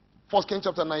 1 Kings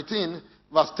chapter 19,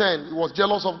 verse 10, he was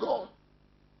jealous of God.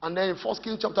 And then in 1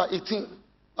 Kings chapter 18,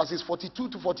 verses 42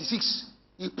 to 46,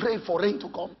 he prayed for rain to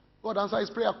come. God answered his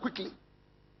prayer quickly.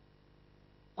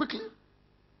 Quickly.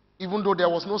 Even though there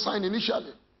was no sign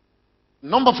initially.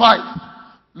 Number 5,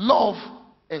 love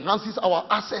enhances our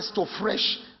access to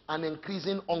fresh and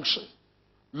increasing unction.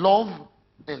 Love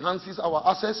enhances our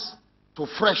access to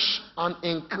fresh and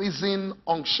increasing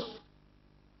unction.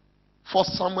 1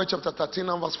 Samuel chapter 13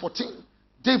 and verse 14.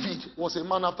 David was a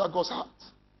man after God's heart.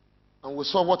 And we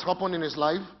saw what happened in his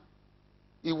life.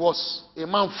 He was a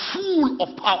man full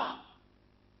of power.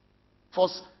 1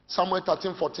 Samuel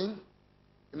 13:14.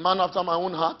 A man after my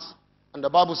own heart. And the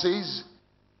Bible says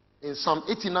in Psalm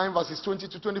 89 verses 20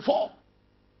 to 24.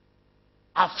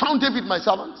 I found David my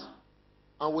servant.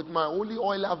 And with my holy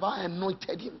oil have I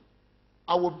anointed him.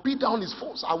 I will beat down his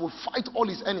foes. I will fight all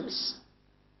his enemies.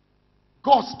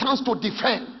 God stands to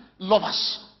defend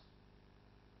lovers.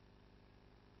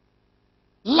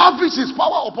 Lavish his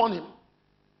power upon him.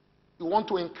 You want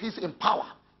to increase in power,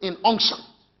 in unction.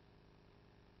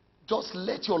 Just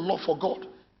let your love for God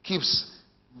keeps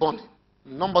burning.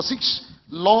 Number 6,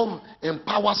 love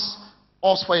empowers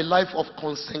us for a life of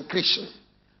consecration.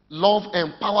 Love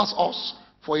empowers us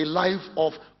for a life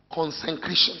of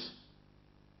consecration.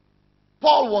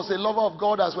 Paul was a lover of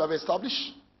God, as we have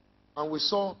established, and we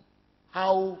saw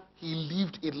how he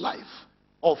lived a life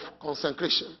of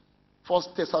consecration. 1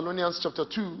 Thessalonians chapter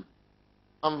 2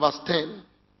 and verse 10.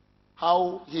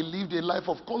 How he lived a life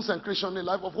of consecration, a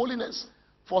life of holiness.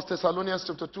 1 Thessalonians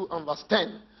chapter 2 and verse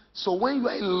 10. So when you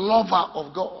are a lover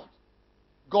of God,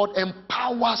 God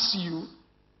empowers you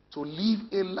to live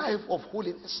a life of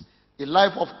holiness, a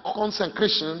life of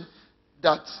consecration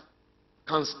that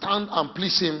can stand and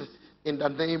please him in the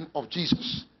name of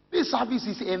Jesus. This service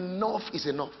is enough, is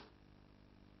enough.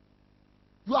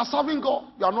 You are serving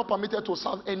God. You are not permitted to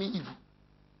serve any evil.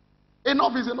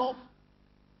 Enough is enough.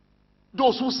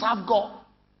 Those who serve God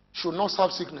should not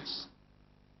serve sickness.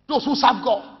 Those who serve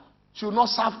God should not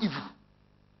serve evil.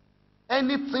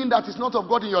 Anything that is not of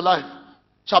God in your life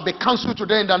shall be cancelled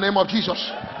today in the name of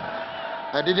Jesus.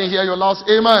 I didn't hear your loud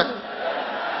amen.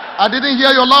 I didn't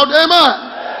hear your loud amen.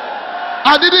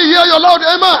 I didn't hear your loud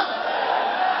amen.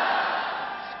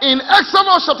 In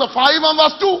Exodus chapter 5 and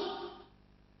verse 2,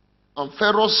 and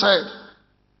Pharaoh said,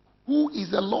 who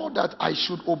is the Lord that I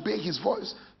should obey his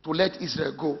voice to let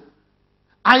Israel go?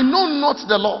 I know not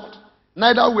the Lord,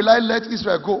 neither will I let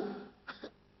Israel go.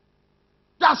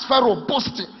 That's Pharaoh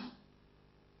boasting.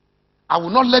 I will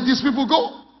not let these people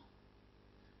go.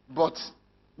 But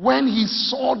when he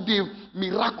saw the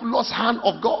miraculous hand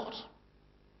of God,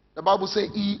 the Bible says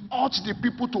he urged the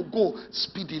people to go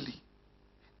speedily.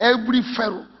 Every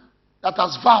Pharaoh that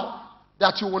has vowed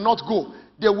that you will not go,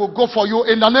 they will go for you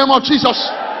in the name of Jesus.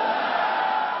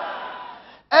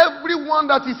 Everyone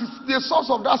that is the source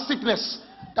of that sickness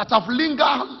that have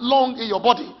lingered long in your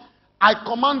body, I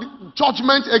command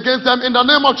judgment against them in the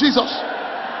name of Jesus.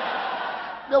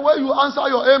 The way you answer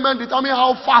your amen determine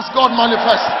how fast God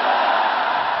manifests.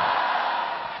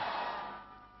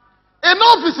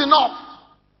 Enough is enough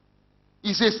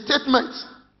is a statement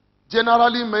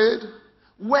generally made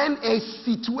when a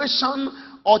situation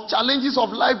or challenges of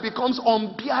life becomes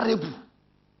unbearable.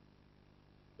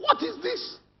 What is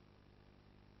this?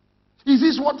 Is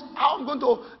this how I'm going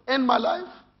to end my life?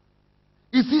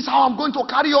 Is this how I'm going to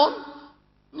carry on?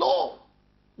 No.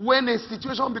 When a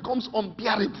situation becomes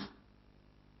unbearable.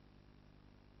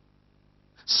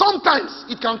 Sometimes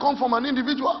it can come from an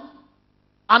individual,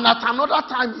 and at another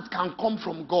time it can come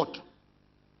from God.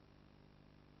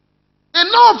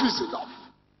 Enough is enough.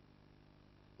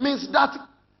 Means that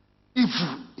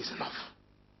evil is enough.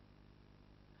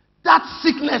 That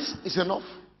sickness is enough.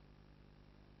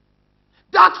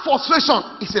 That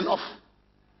frustration is enough.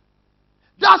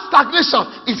 That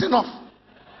stagnation is enough.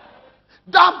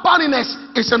 That barrenness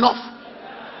is enough.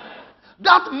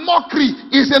 That mockery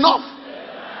is enough.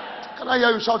 Can I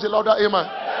hear you shout a louder amen?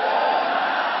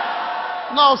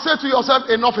 Now say to yourself,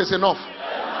 enough is enough.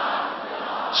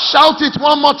 Shout it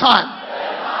one more time.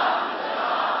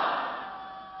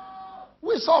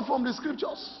 We saw from the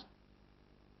scriptures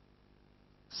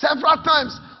several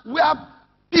times where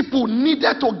people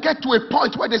needed to get to a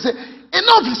point where they say,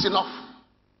 enough is enough.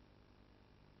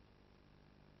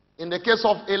 In the case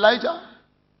of Elijah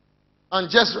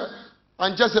and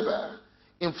Jezebel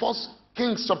in 1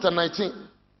 Kings chapter 19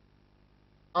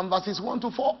 and verses 1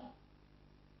 to 4,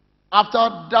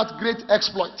 after that great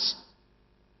exploit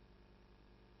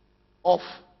of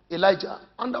Elijah,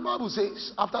 and the Bible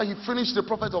says after he finished the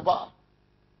prophet of Baal,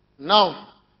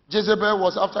 now Jezebel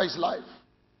was after his life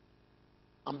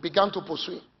and began to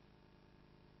pursue him.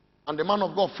 And the man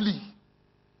of God flee.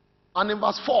 And in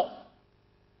verse 4,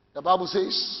 the Bible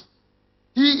says,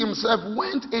 he himself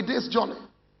went a day's journey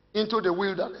into the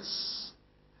wilderness.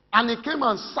 And he came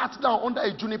and sat down under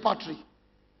a juniper tree.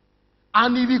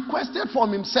 And he requested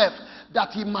from himself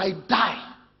that he might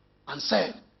die. And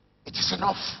said, it is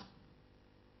enough.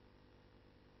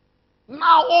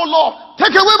 Now, oh Lord,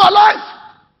 take away my life.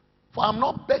 For I am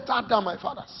not better than my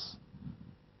fathers.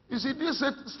 You see, this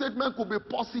statement could be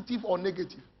positive or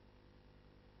negative.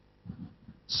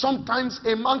 Sometimes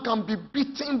a man can be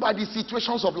beaten by the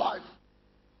situations of life.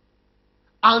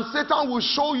 And Satan will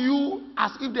show you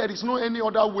as if there is no any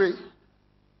other way.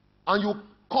 And you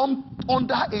come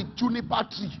under a juniper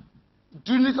tree.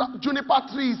 Juniper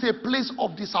tree is a place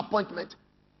of disappointment.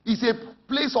 It's a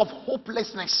place of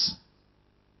hopelessness.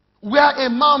 Where a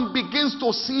man begins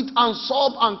to sit and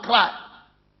sob and cry.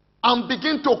 And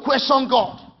begin to question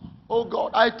God. Oh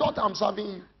God, I thought I'm serving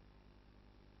you.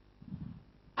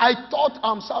 I thought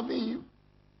I'm serving you.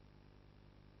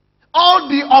 All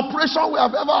the operation we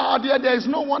have ever had here, there is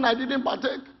no one I didn't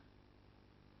partake.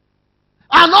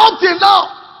 And up till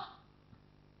now,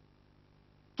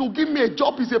 to give me a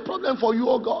job is a problem for you,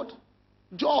 oh God.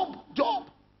 Job.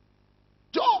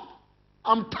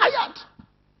 I'm tired.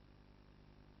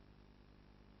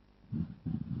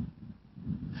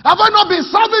 Have I not been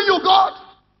serving you, God?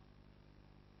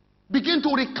 Begin to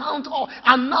recount all.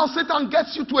 And now Satan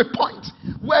gets you to a point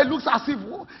where it looks as if,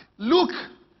 look,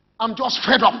 I'm just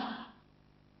fed up.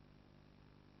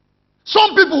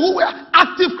 Some people who were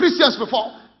active Christians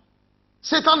before,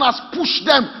 Satan has pushed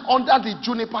them under the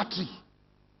juniper tree.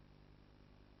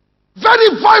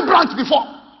 Very vibrant before.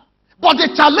 But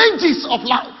the challenges of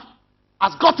life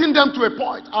has gotten them to a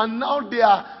point, and now they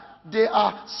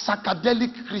are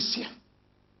psychedelic Christian.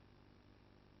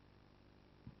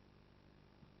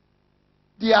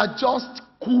 They are just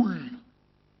cool.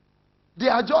 They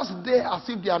are just there as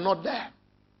if they are not there.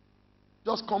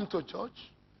 Just come to church,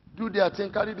 do their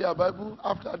thing, carry their Bible,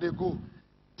 after they go.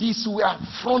 These were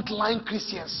frontline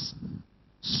Christians,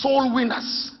 soul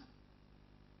winners,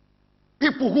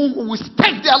 people who will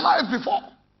stake their life before.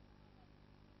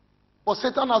 But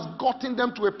Satan has gotten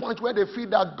them to a point where they feel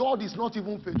that God is not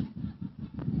even faithful.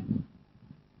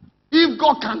 If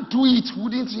God can do it,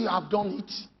 wouldn't he have done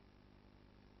it?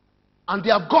 And they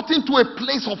have gotten to a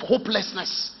place of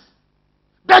hopelessness.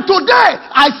 But today,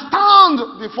 I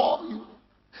stand before you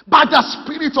by the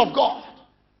Spirit of God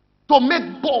to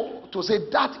make bold, to say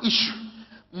that issue,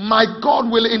 my God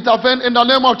will intervene in the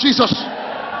name of Jesus.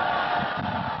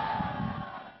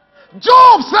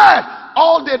 Job said,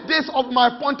 all the days of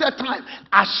my appointed time,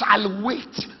 I shall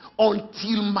wait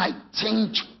until my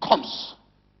change comes.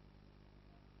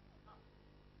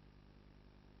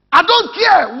 I don't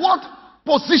care what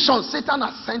position Satan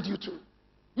has sent you to.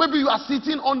 Maybe you are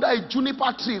sitting under a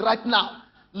juniper tree right now,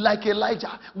 like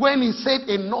Elijah, when he said,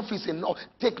 enough is enough,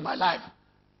 take my life.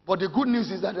 But the good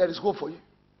news is that there is hope for you.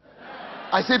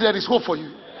 I say there is hope for you.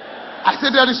 I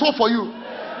say there is hope for you.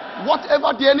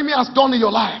 Whatever the enemy has done in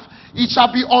your life, it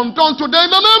shall be undone today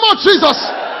in the name of Jesus.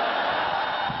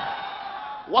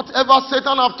 Whatever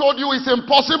Satan have told you is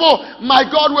impossible, my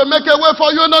God will make a way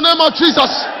for you in the name of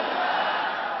Jesus.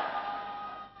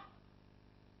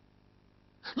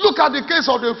 Look at the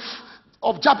case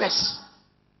of Jabez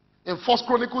in 1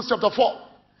 Chronicles chapter 4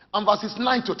 and verses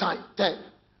 9 to 10.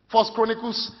 1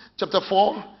 Chronicles chapter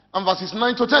 4 and verses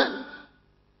 9 to 10.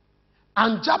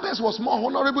 And Jabez was more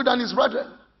honorable than his brethren.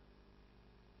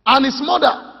 And his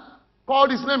mother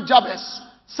called his name Jabez,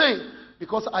 saying,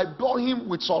 because I bore him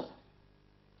with sorrow.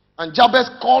 And Jabez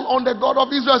called on the God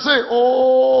of Israel, saying,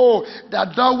 oh,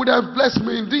 that thou would have blessed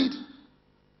me indeed,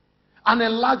 and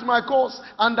enlarge my cause,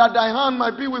 and that thy hand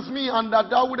might be with me, and that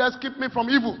thou wouldest keep me from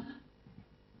evil,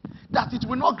 that it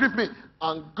will not grieve me.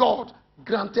 And God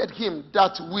granted him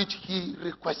that which he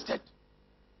requested.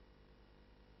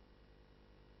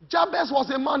 Jabez was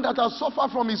a man that had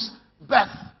suffered from his birth.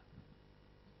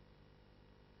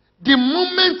 The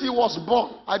moment he was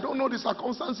born, I don't know the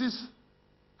circumstances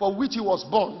for which he was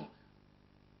born,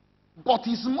 but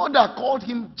his mother called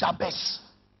him Jabez,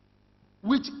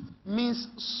 which means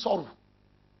sorrow.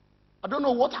 I don't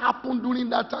know what happened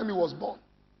during that time he was born.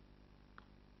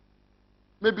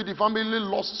 Maybe the family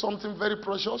lost something very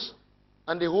precious,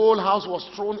 and the whole house was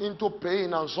thrown into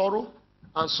pain and sorrow,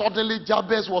 and suddenly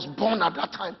Jabez was born at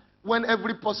that time when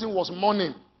every person was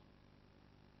mourning.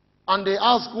 And they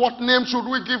asked, what name should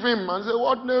we give him? And they said,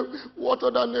 what name? What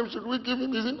other name should we give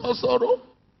him? Is it not sorrow?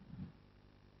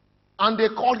 And they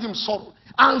called him sorrow.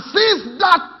 And since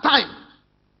that time,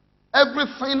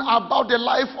 everything about the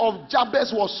life of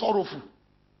Jabez was sorrowful.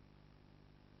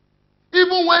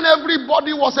 Even when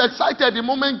everybody was excited, the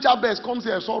moment Jabez comes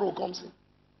here, sorrow comes in.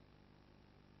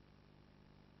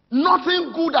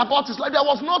 Nothing good about his life. There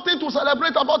was nothing to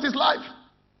celebrate about his life.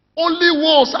 Only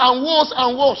woes and woes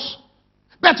and woes.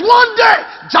 But one day,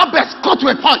 Jabez got to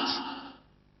a point.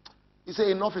 He said,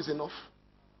 enough is enough.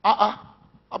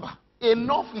 Abba,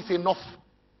 enough is enough.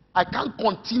 I can't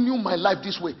continue my life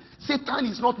this way. Satan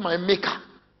is not my maker.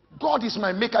 God is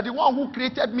my maker. The one who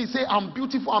created me say, I'm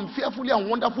beautiful, I'm fearfully and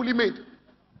wonderfully made.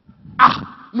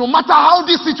 No matter how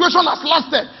this situation has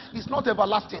lasted, it's not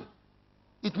everlasting.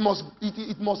 It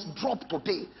must drop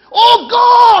today. Oh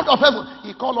God of heaven.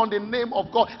 He called on the name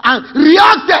of God and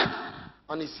reacted.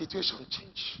 And his situation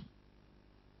changed.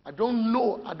 I don't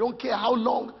know. I don't care how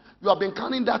long you have been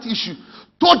carrying that issue.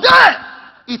 Today,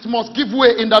 it must give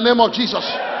way in the name of Jesus.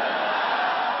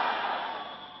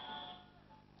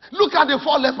 Look at the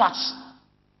 4 lepers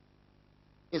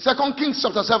in 2 Kings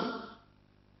chapter 7.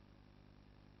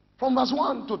 From verse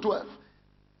 1 to 12.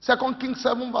 2 Kings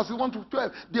 7 verses 1 to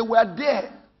 12. They were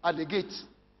there at the gate.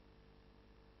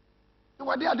 They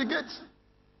were there at the gate.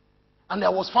 And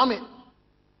there was famine.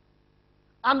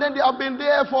 And then they have been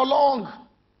there for long.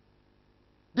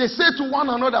 They say to one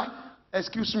another,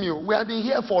 excuse me, we have been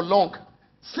here for long.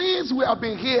 Since we have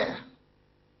been here,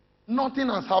 nothing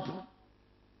has happened.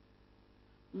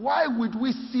 Why would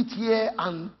we sit here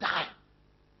and die?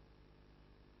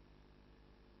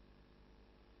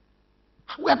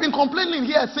 We have been complaining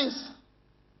here since.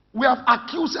 We have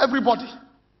accused everybody,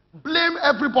 blame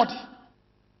everybody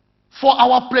for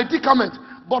our predicament,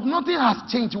 but nothing has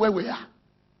changed where we are.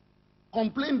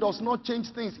 Complaint does not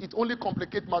change things, it only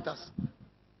complicates matters.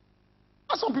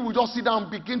 And some people just sit down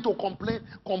and begin to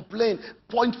complain,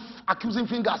 point accusing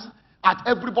fingers at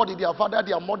everybody, their father,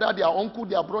 their mother, their uncle,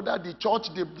 their brother, the church,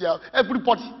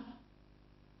 everybody.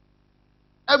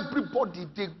 Everybody,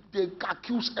 they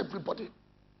accuse everybody.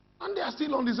 And they are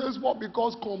still on the same spot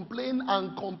because complain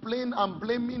and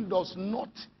blaming does not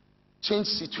change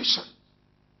situation.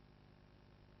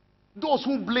 Those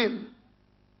who blame,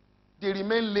 they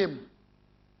remain lame.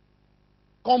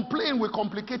 Complain will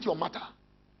complicate your matter.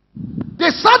 They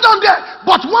sat down there,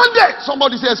 but one day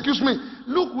somebody said, excuse me,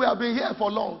 look, we have been here for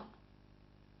long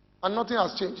and nothing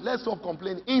has changed. Let's stop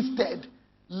complaining. Instead,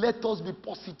 let us be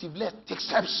positive. Let's take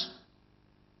steps.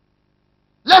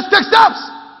 Let's take steps.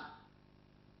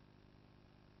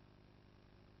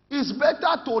 It's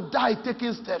better to die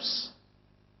taking steps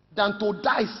than to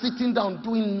die sitting down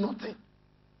doing nothing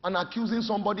and accusing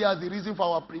somebody as the reason for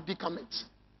our predicament.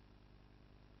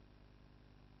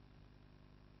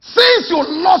 Since you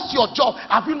lost your job,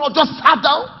 have you not just sat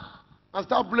down and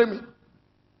start blaming?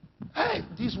 Hey,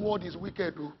 this world is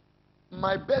wicked, though.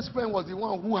 My best friend was the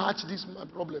one who hatched this my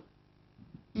problem.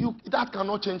 That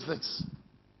cannot change things.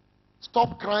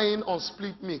 Stop crying on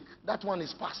split milk. That one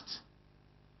is past.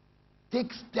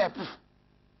 Take step.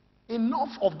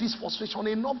 Enough of this frustration.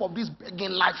 Enough of this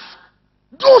begging life.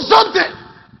 Do something.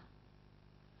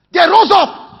 They rose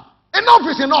up. Enough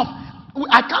is enough.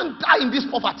 I can't die in this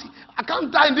poverty. I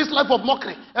can't die in this life of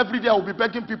mockery. Every day I will be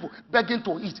begging people, begging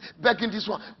to eat, begging this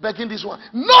one, begging this one.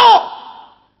 No!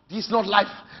 This is not life.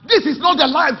 This is not the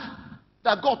life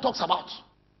that God talks about.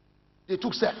 They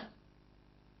took steps.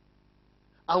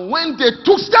 And when they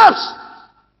took steps,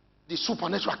 the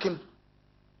supernatural came.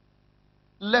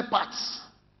 Leopards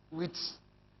with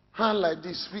hand like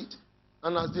this, feet.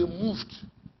 And as they moved,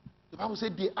 the Bible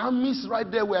said the armies right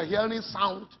there were hearing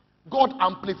sound. God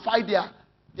amplified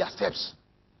their steps.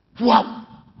 Wow.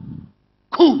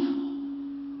 Cool.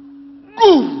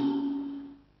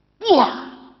 Cool. Wow.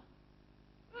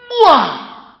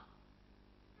 Wow.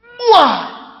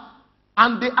 Wow.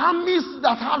 And the armies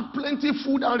that had plenty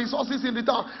food and resources in the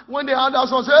town, when they heard that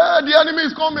song, say, hey, the enemy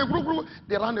is coming,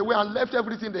 they ran away and left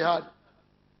everything they had.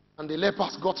 And the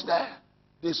lepers got there.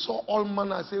 They saw all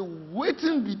manner and said,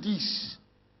 waiting be this.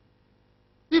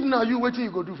 If now you waiting,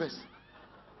 you go do first.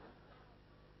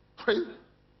 Pray.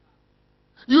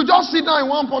 You just sit down in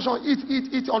one portion,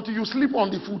 eat until you sleep on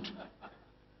the food.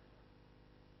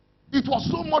 It was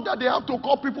so much that they have to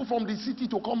call people from the city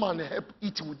to come and help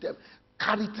eat with them,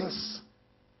 carry things.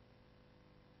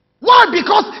 Why?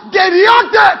 Because they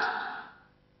reacted.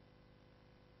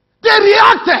 They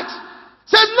reacted.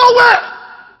 Said no way.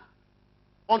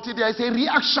 Until there is a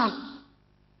reaction,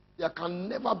 there can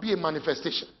never be a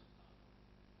manifestation.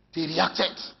 They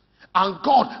reacted. And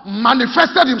God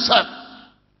manifested himself.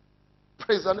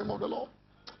 Praise the name of the Lord.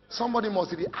 Somebody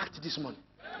must react this morning.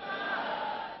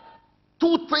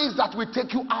 Two things that will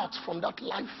take you out from that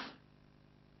life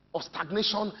of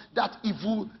stagnation, that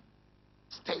evil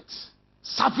state.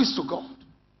 Service to God.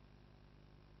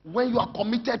 When you are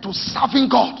committed to serving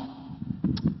God,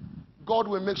 God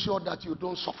will make sure that you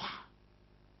don't suffer.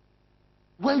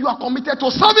 When you are committed to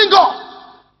serving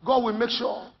God, God will make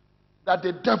sure that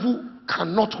the devil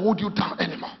cannot hold you down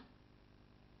anymore.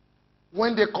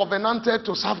 When they covenanted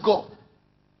to serve God,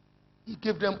 he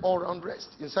gave them all round rest.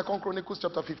 In 2 Chronicles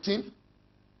chapter 15,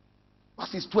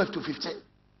 verses 12 to 15.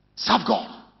 Serve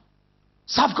God.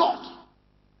 Serve God.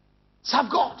 Serve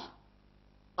God.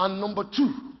 And number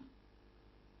two,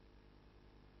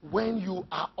 when you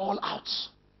are all out,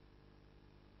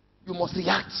 you must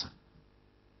react.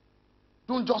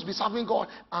 Don't just be serving God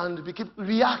and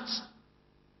react.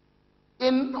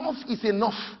 Enough is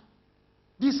enough.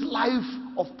 This life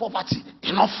of poverty,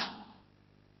 enough.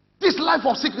 This life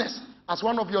of sickness, as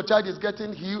one of your child is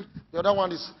getting healed, the other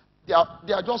one is, they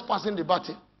are just passing the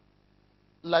baton.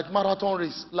 Like marathon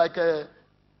race, like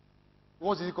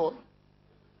what is it called?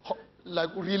 Like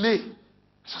relay.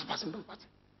 Just passing the baton.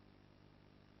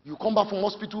 You come back from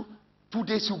hospital, 2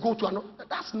 days you go to another.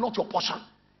 That's not your portion.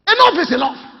 Enough is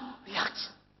enough. React.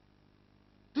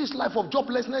 This life of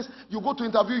joblessness, you go to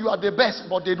interview, you are the best,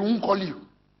 but they won't call you.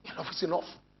 Enough is enough.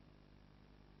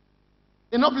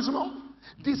 Enough is enough.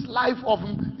 This life of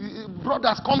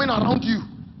brothers coming around you,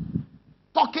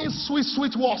 talking sweet,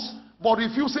 sweet words, but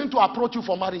refusing to approach you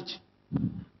for marriage.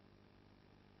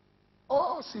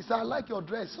 Oh, sister, I like your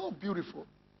dress. So beautiful.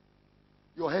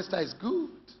 Your hairstyle is good.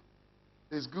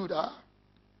 It's good, huh?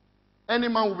 Any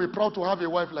man will be proud to have a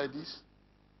wife like this.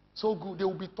 So good. They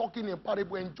will be talking in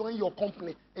parable, enjoying your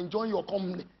company. Enjoying your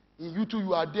company. And you two,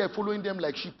 you are there following them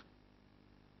like sheep.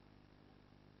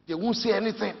 They won't say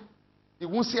anything. They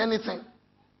won't say anything.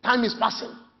 Time is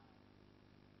passing.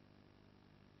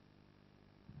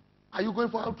 Are you going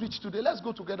for outreach today? Let's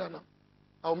go together now.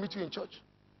 I'll meet you in church.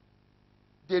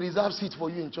 They reserve seats for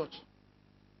you in church.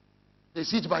 They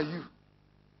sit by you.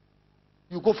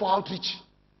 You go for outreach.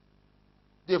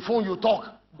 They phone you, talk.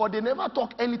 But they never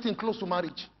talk anything close to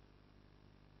marriage.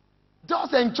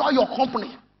 Just enjoy your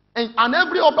company. And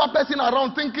every other person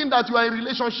around thinking that you are in a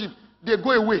relationship, they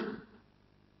go away.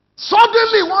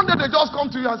 Suddenly, one day they just come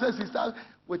to you and say, sister,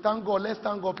 we thank God, let's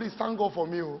thank God. Please thank God for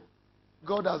me. Oh.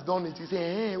 God has done it. You say,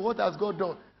 hey, what has God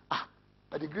done? Ah,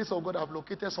 by the grace of God, I've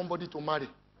located somebody to marry.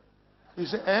 You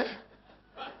say, eh?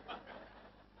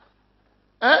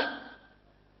 Eh?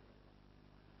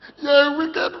 You're a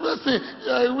wicked person.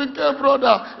 You're a wicked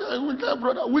brother. You're a wicked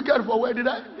brother. Wicked for where did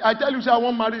I tell you, say, I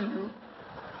won't marry you.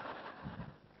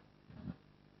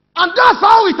 And that's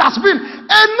how it has been.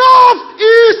 Enough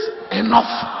is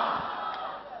enough.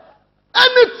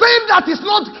 Anything that is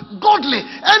not godly,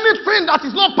 anything that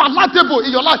is not palatable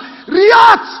in your life,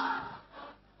 react.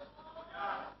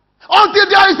 Until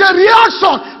there is a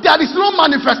reaction, there is no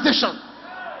manifestation.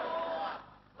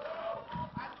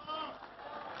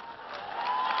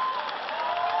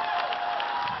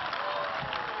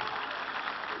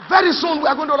 Very soon we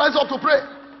are going to rise up to pray.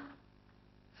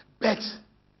 But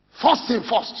first thing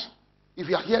first, if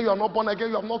you are here, you are not born again,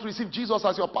 you have not received Jesus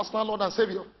as your personal Lord and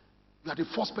Savior, you are the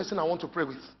first person I want to pray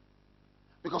with.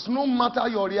 Because no matter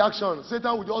your reaction,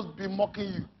 Satan will just be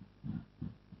mocking you.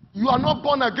 You are not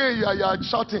born again, you are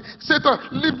shouting, Satan,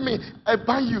 leave me, I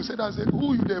bind you. Satan said,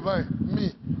 who you they bind?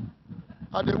 Me.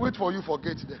 And they wait for you for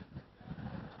gate there.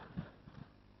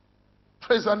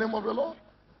 Praise the name of the Lord.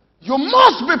 You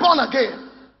must be born again.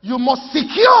 You must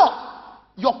secure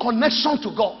your connection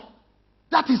to God.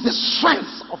 That is the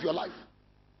strength of your life.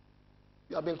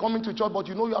 You have been coming to church, but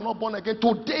you know you are not born again.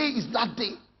 Today is that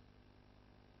day.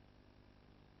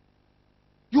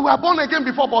 You were born again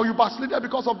before, but you backslided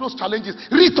because of those challenges.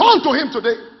 Return to Him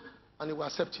today, and He will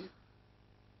accept you.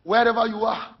 Wherever you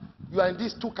are in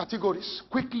these two categories.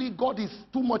 Quickly, God is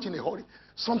too much in a hurry.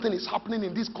 Something is happening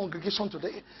in this congregation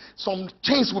today. Some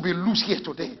chains will be loose here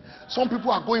today. Some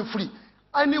people are going free.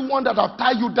 Anyone that have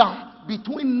tied you down,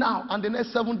 between now and the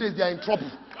next 7 days, they are in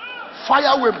trouble.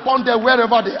 Fire will burn them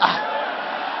wherever they are.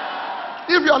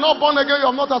 If you are not born again, you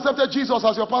have not accepted Jesus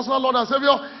as your personal Lord and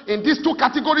Savior, in these two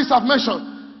categories I've mentioned,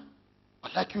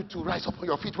 I'd like you to rise up on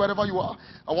your feet wherever you are.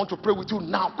 I want to pray with you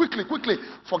now. Quickly, quickly.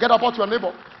 Forget about your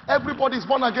neighbor. Everybody is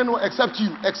born again except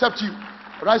you. Except you.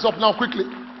 Rise up now quickly.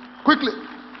 Quickly.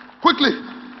 Quickly.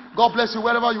 God bless you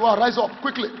wherever you are. Rise up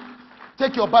quickly.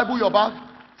 Take your Bible, your bag.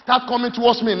 Start coming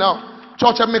towards me now.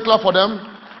 Church, help me clap for them.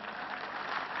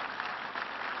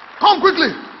 Come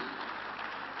quickly.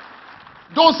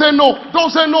 Don't say no. Don't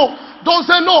say no. Don't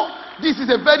say no. This is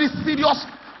a very serious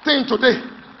thing today.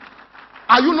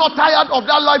 Are you not tired of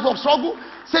that life of struggle?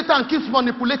 Satan keeps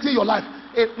manipulating your life.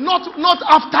 Not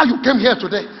after you came here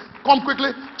today. Come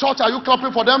quickly. Church, are you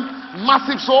clapping for them?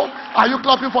 Massive soul. Are you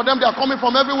clapping for them? They are coming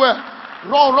from everywhere.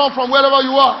 Run from wherever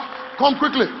you are. Come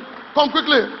quickly. Come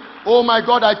quickly. Oh my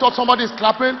God, I thought somebody is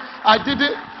clapping. I did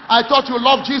it. I thought you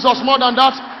loved Jesus more than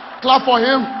that. Clap for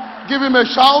Him. Give Him a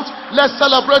shout. Let's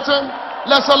celebrate Him.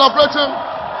 Let's celebrate Him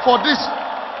for this.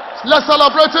 Let's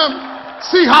celebrate Him.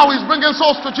 See how He's bringing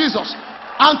souls to Jesus.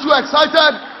 Aren't you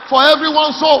excited for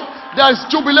everyone's soul? There is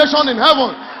jubilation in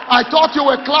heaven. I thought you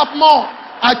would clap more.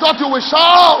 I thought you would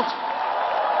shout.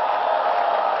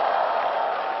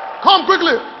 Come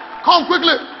quickly. Come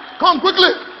quickly. Come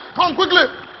quickly. Come quickly.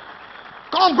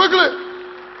 Come quickly.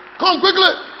 Come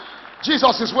quickly.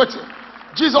 Jesus is waiting.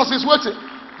 Jesus is waiting.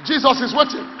 Jesus is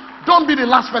waiting. Don't be the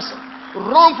last person.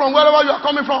 Run from wherever you are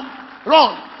coming from.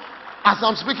 Run. As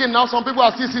I'm speaking now, some people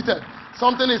are still seated.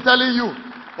 Something is telling you,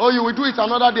 oh, you will do it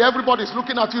another day. Everybody is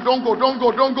looking at you. Don't go, don't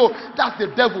go, don't go. That's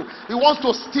the devil. He wants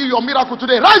to steal your miracle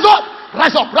today. Rise up!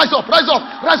 Rise up! Rise up! Rise up!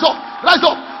 Rise up! Rise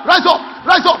up! Rise up!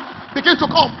 Rise up! Begin to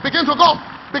come. Begin to come.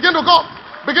 Begin to come.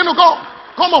 Begin to come.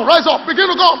 Come on, rise up. Begin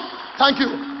to come. Thank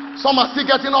you. Some are still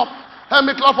getting up. Help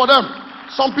me clap for them.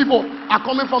 Some people are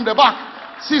coming from the back.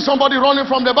 See somebody running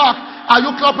from the back. Are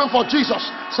you clapping for Jesus?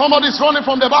 Somebody is running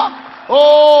from the back.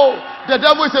 Oh, the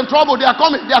devil is in trouble. They are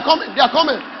coming. They are coming. They are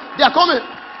coming. They are coming.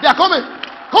 They are coming.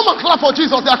 Come on, clap for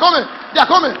Jesus. They are coming. They are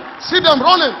coming. See them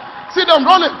running. See them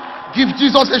running. Give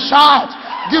Jesus a shout.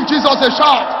 Give Jesus a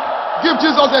shout. Give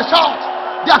Jesus a shout.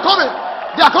 They are coming.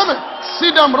 They are coming.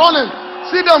 See them running.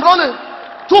 See them running.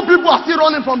 2 people are still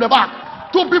running from the back.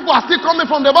 2 people are still coming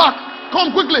from the back.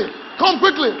 Come quickly. Come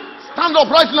quickly. Stand up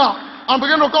right now and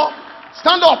begin to come.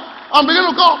 Stand up and begin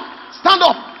to come. Stand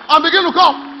up and begin to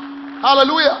come.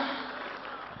 Hallelujah.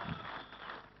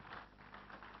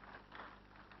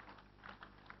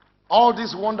 All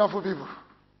these wonderful people,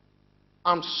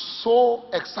 I'm so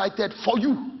excited for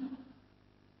you.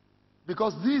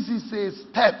 Because this is a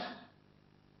step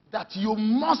that you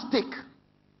must take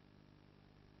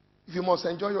if you must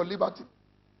enjoy your liberty.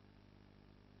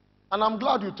 And I'm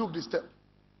glad you took this step.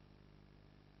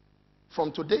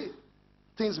 From today,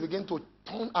 things begin to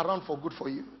turn around for good for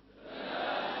you.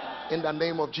 In the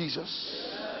name of Jesus.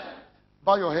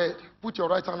 Bow your head. Put your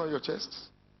right hand on your chest.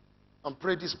 And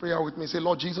pray this prayer with me. Say,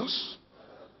 Lord Jesus,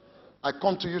 I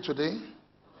come to you today.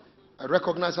 I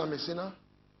recognize I'm a sinner.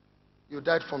 You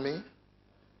died for me.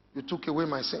 You took away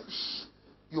my sins.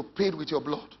 You paid with your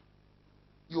blood.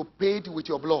 You paid with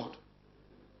your blood.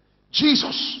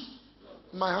 Jesus,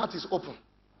 my heart is open.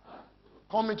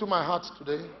 Come into my heart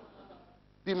today.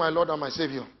 Be my Lord and my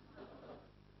Savior.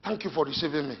 Thank you for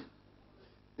receiving me.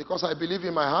 Because I believe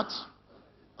in my heart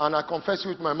and I confess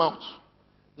with my mouth.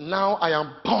 Now I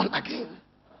am born again.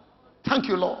 Thank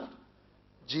you, Lord.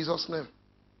 In Jesus' name.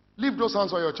 Lift those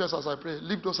hands on your chest as I pray.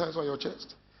 Lift those hands on your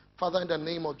chest. Father, in the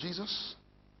name of Jesus,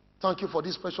 thank you for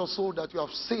this precious soul that you have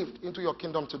saved into your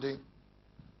kingdom today.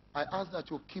 I ask that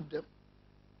you keep them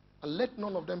and let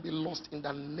none of them be lost in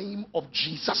the name of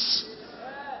Jesus.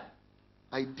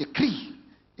 I decree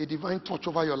a divine touch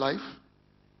over your life.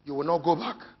 You will not go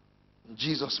back. In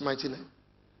Jesus' mighty name.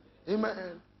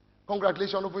 Amen.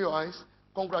 Congratulations. Over your eyes.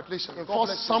 Congratulations. In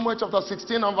 1 Samuel chapter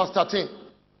 16 and verse 13.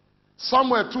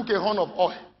 Samuel took a horn of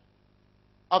oil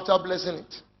after blessing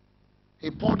it. He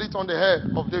poured it on the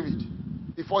head of David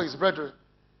before his brethren.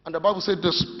 And the Bible said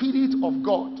the Spirit of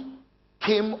God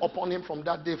came upon him from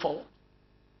that day forward.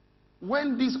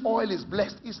 When this oil is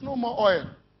blessed, it's no more oil.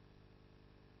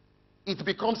 It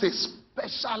becomes a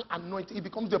special anointing. It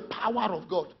becomes the power of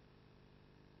God.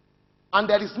 And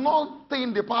there is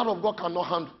nothing the power of God cannot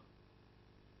handle.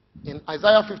 In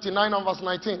Isaiah 59 and verse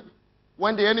 19,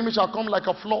 when the enemy shall come like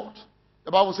a flood,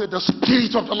 the Bible said the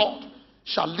Spirit of the Lord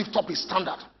shall lift up his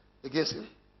standard against him.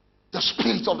 The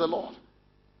Spirit of the Lord.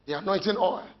 The anointing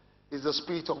oil is the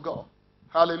Spirit of God.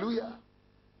 Hallelujah.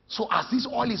 So as this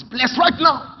oil is blessed right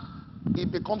now,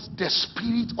 it becomes the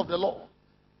Spirit of the Lord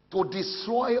to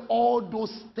destroy all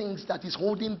those things that is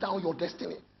holding down your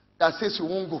destiny, that says you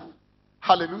won't go.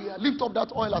 Hallelujah. Lift up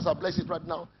that oil as I bless it right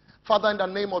now. Father, in the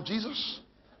name of Jesus,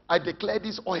 I declare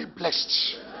this oil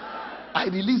blessed. I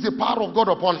release the power of God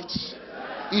upon it.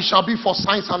 It shall be for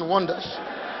signs and wonders.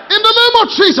 In the name of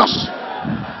Jesus,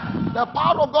 the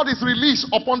power of God is released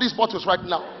upon these bottles right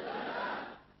now.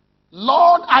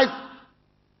 Lord, I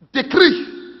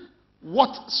decree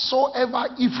whatsoever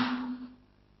evil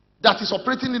that is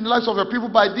operating in the lives of your people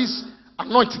by this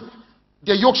anointing,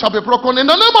 the yoke shall be broken in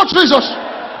the name of Jesus.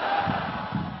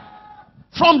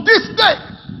 From this day,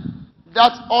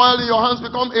 that oil in your hands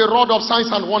become a rod of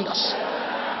signs and wonders.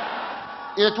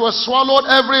 It will swallow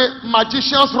every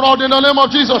magician's rod in the name of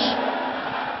Jesus.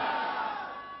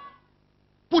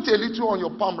 Put a little on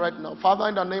your palm right now. Father,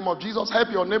 in the name of Jesus, help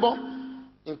your neighbor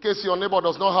in case your neighbor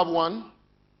does not have one.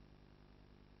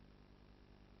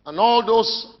 And all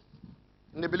those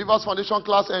in the Believers Foundation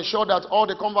class, ensure that all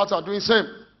the converts are doing the same.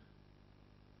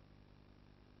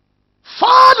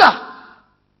 Father,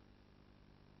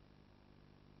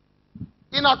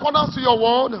 in accordance to your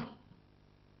word,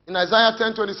 in Isaiah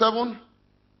 10:27,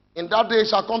 in that day it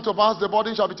shall come to pass, the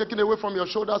burden shall be taken away from your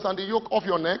shoulders and the yoke off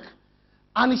your neck,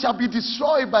 and it shall be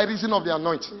destroyed by reason of the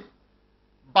anointing.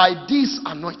 By this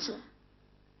anointing,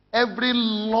 every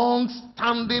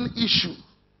long-standing issue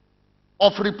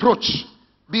of reproach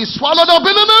be swallowed up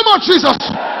in the name of Jesus.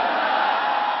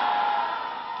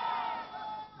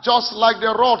 Just like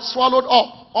the rod swallowed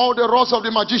up all the rods of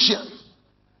the magician,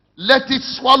 let it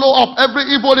swallow up every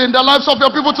evil in the lives of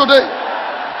your people today.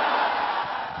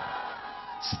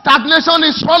 Stagnation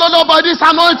is swallowed up by this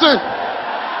anointing.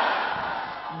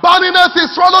 Barrenness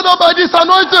is swallowed up by this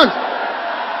anointing.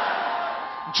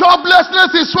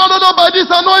 Joblessness is swallowed up by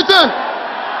this anointing.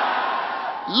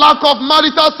 Lack of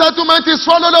marital settlement is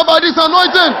swallowed up by this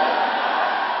anointing.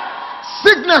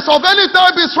 Sickness of any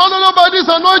type is swallowed up by this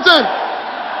anointing.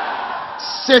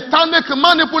 Satanic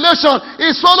manipulation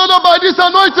is swallowed up by this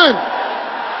anointing.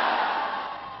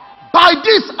 By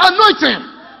this anointing,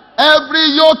 every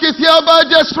yoke is hereby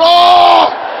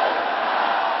destroyed.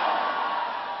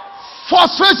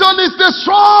 Frustration is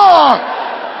destroyed.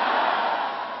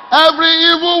 Every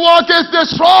evil work is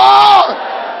destroyed.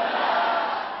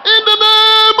 In the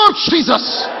name of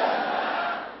Jesus.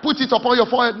 Put it upon your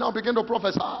forehead now. Begin to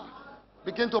prophesy.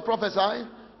 Begin to prophesy.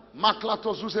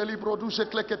 Maklato zuzeli produce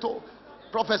kleketo.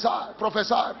 Prophesy,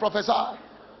 prophesy, prophesy.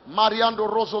 Mariando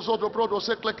rozozo do brodo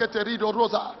se klekete rido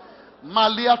rosa.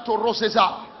 Maliato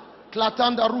roseza.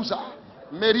 Klatanda rusa.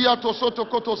 Meriato soto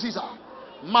kotoziza.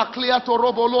 Maklia to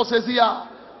Robolo Sezia.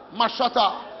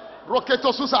 Mashata.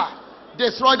 Roketo Susa.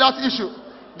 Destroy that issue.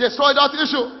 Destroy that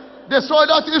issue. Destroy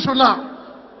that issue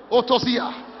now.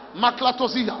 Otosia.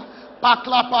 Maklatozia.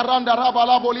 Pakla paranda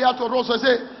rabala boliato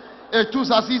roseze.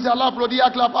 Etuzaziza la blodia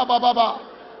baba baba.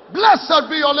 Blessed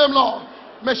be your name, Lord.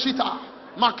 Meshita.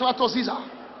 Maklatoziza.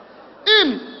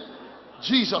 In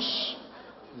Jesus'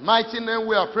 mighty name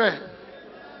we are praying.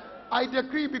 I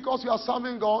decree, because you are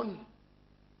serving God,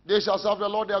 they shall serve the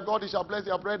Lord their God, they shall bless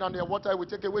their bread and their water, I will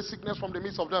take away sickness from the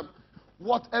midst of them.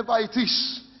 Whatever it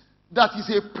is that is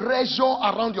a pressure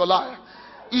around your life,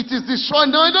 it is destroyed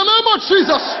now in the name of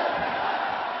Jesus.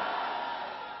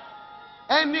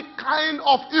 Any kind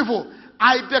of evil,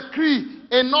 I decree,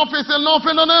 enough is enough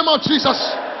in the name of Jesus.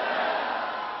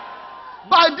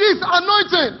 By this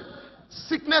anointing,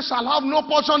 sickness shall have no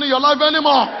portion in your life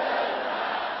anymore.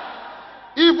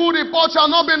 Evil report shall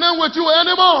not be named with you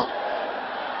anymore.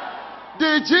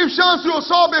 The Egyptians you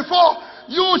saw before,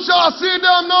 you shall see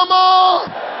them no more.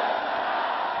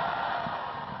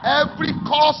 Every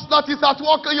curse that is at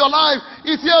work in your life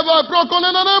is hereby broken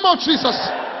in the name of Jesus.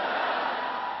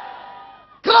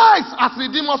 Christ has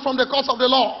redeemed us from the curse of the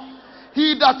law.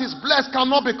 He that is blessed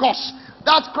cannot be cursed.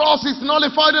 That cross is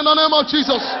nullified in the name of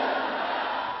Jesus.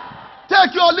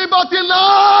 Take your liberty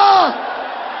now.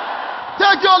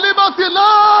 Take your liberty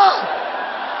now.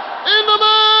 In the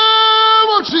name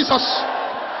of Jesus.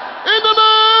 In the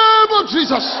name of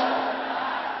Jesus.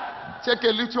 Take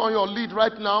a little on your lead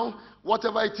right now.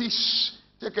 Whatever it is,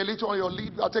 take a little on your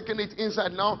lead. We are taking it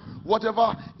inside now.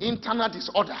 Whatever internal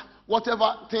disorder,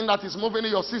 whatever thing that is moving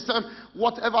in your system,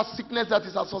 whatever sickness that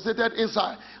is associated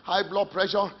inside, high blood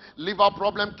pressure, liver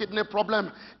problem, kidney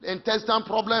problem, intestine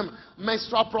problem,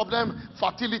 menstrual problem,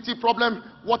 fertility problem,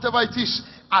 whatever it is,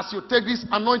 as you take this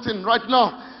anointing right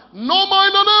now, no more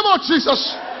in the name of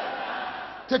Jesus.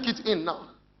 Take it in now.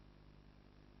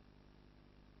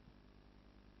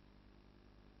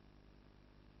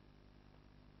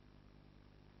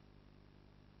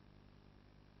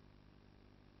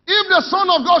 If the Son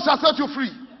of God shall set you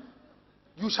free,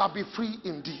 you shall be free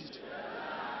indeed.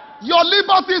 Your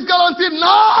liberty is guaranteed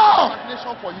now.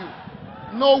 Stagnation for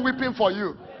you. No weeping for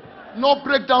you. No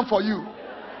breakdown for you.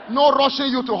 No rushing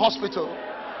you to hospital.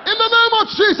 In the name of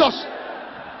Jesus,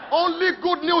 only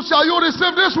good news shall you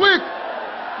receive this week.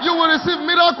 You will receive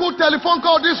miracle telephone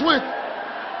call this week.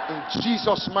 In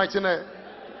Jesus' mighty name.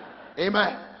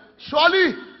 Amen.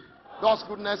 Surely, God's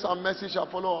goodness and mercy shall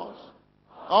follow us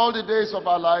all the days of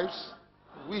our lives.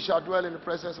 We shall dwell in the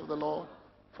presence of the Lord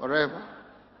forever.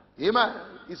 Amen.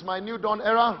 It's my new dawn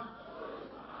era.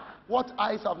 What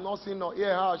eyes have not seen nor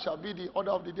ear heard shall be the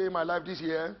order of the day in my life this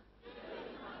year.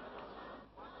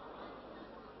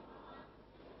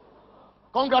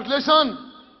 Congratulations.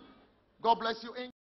 God bless you.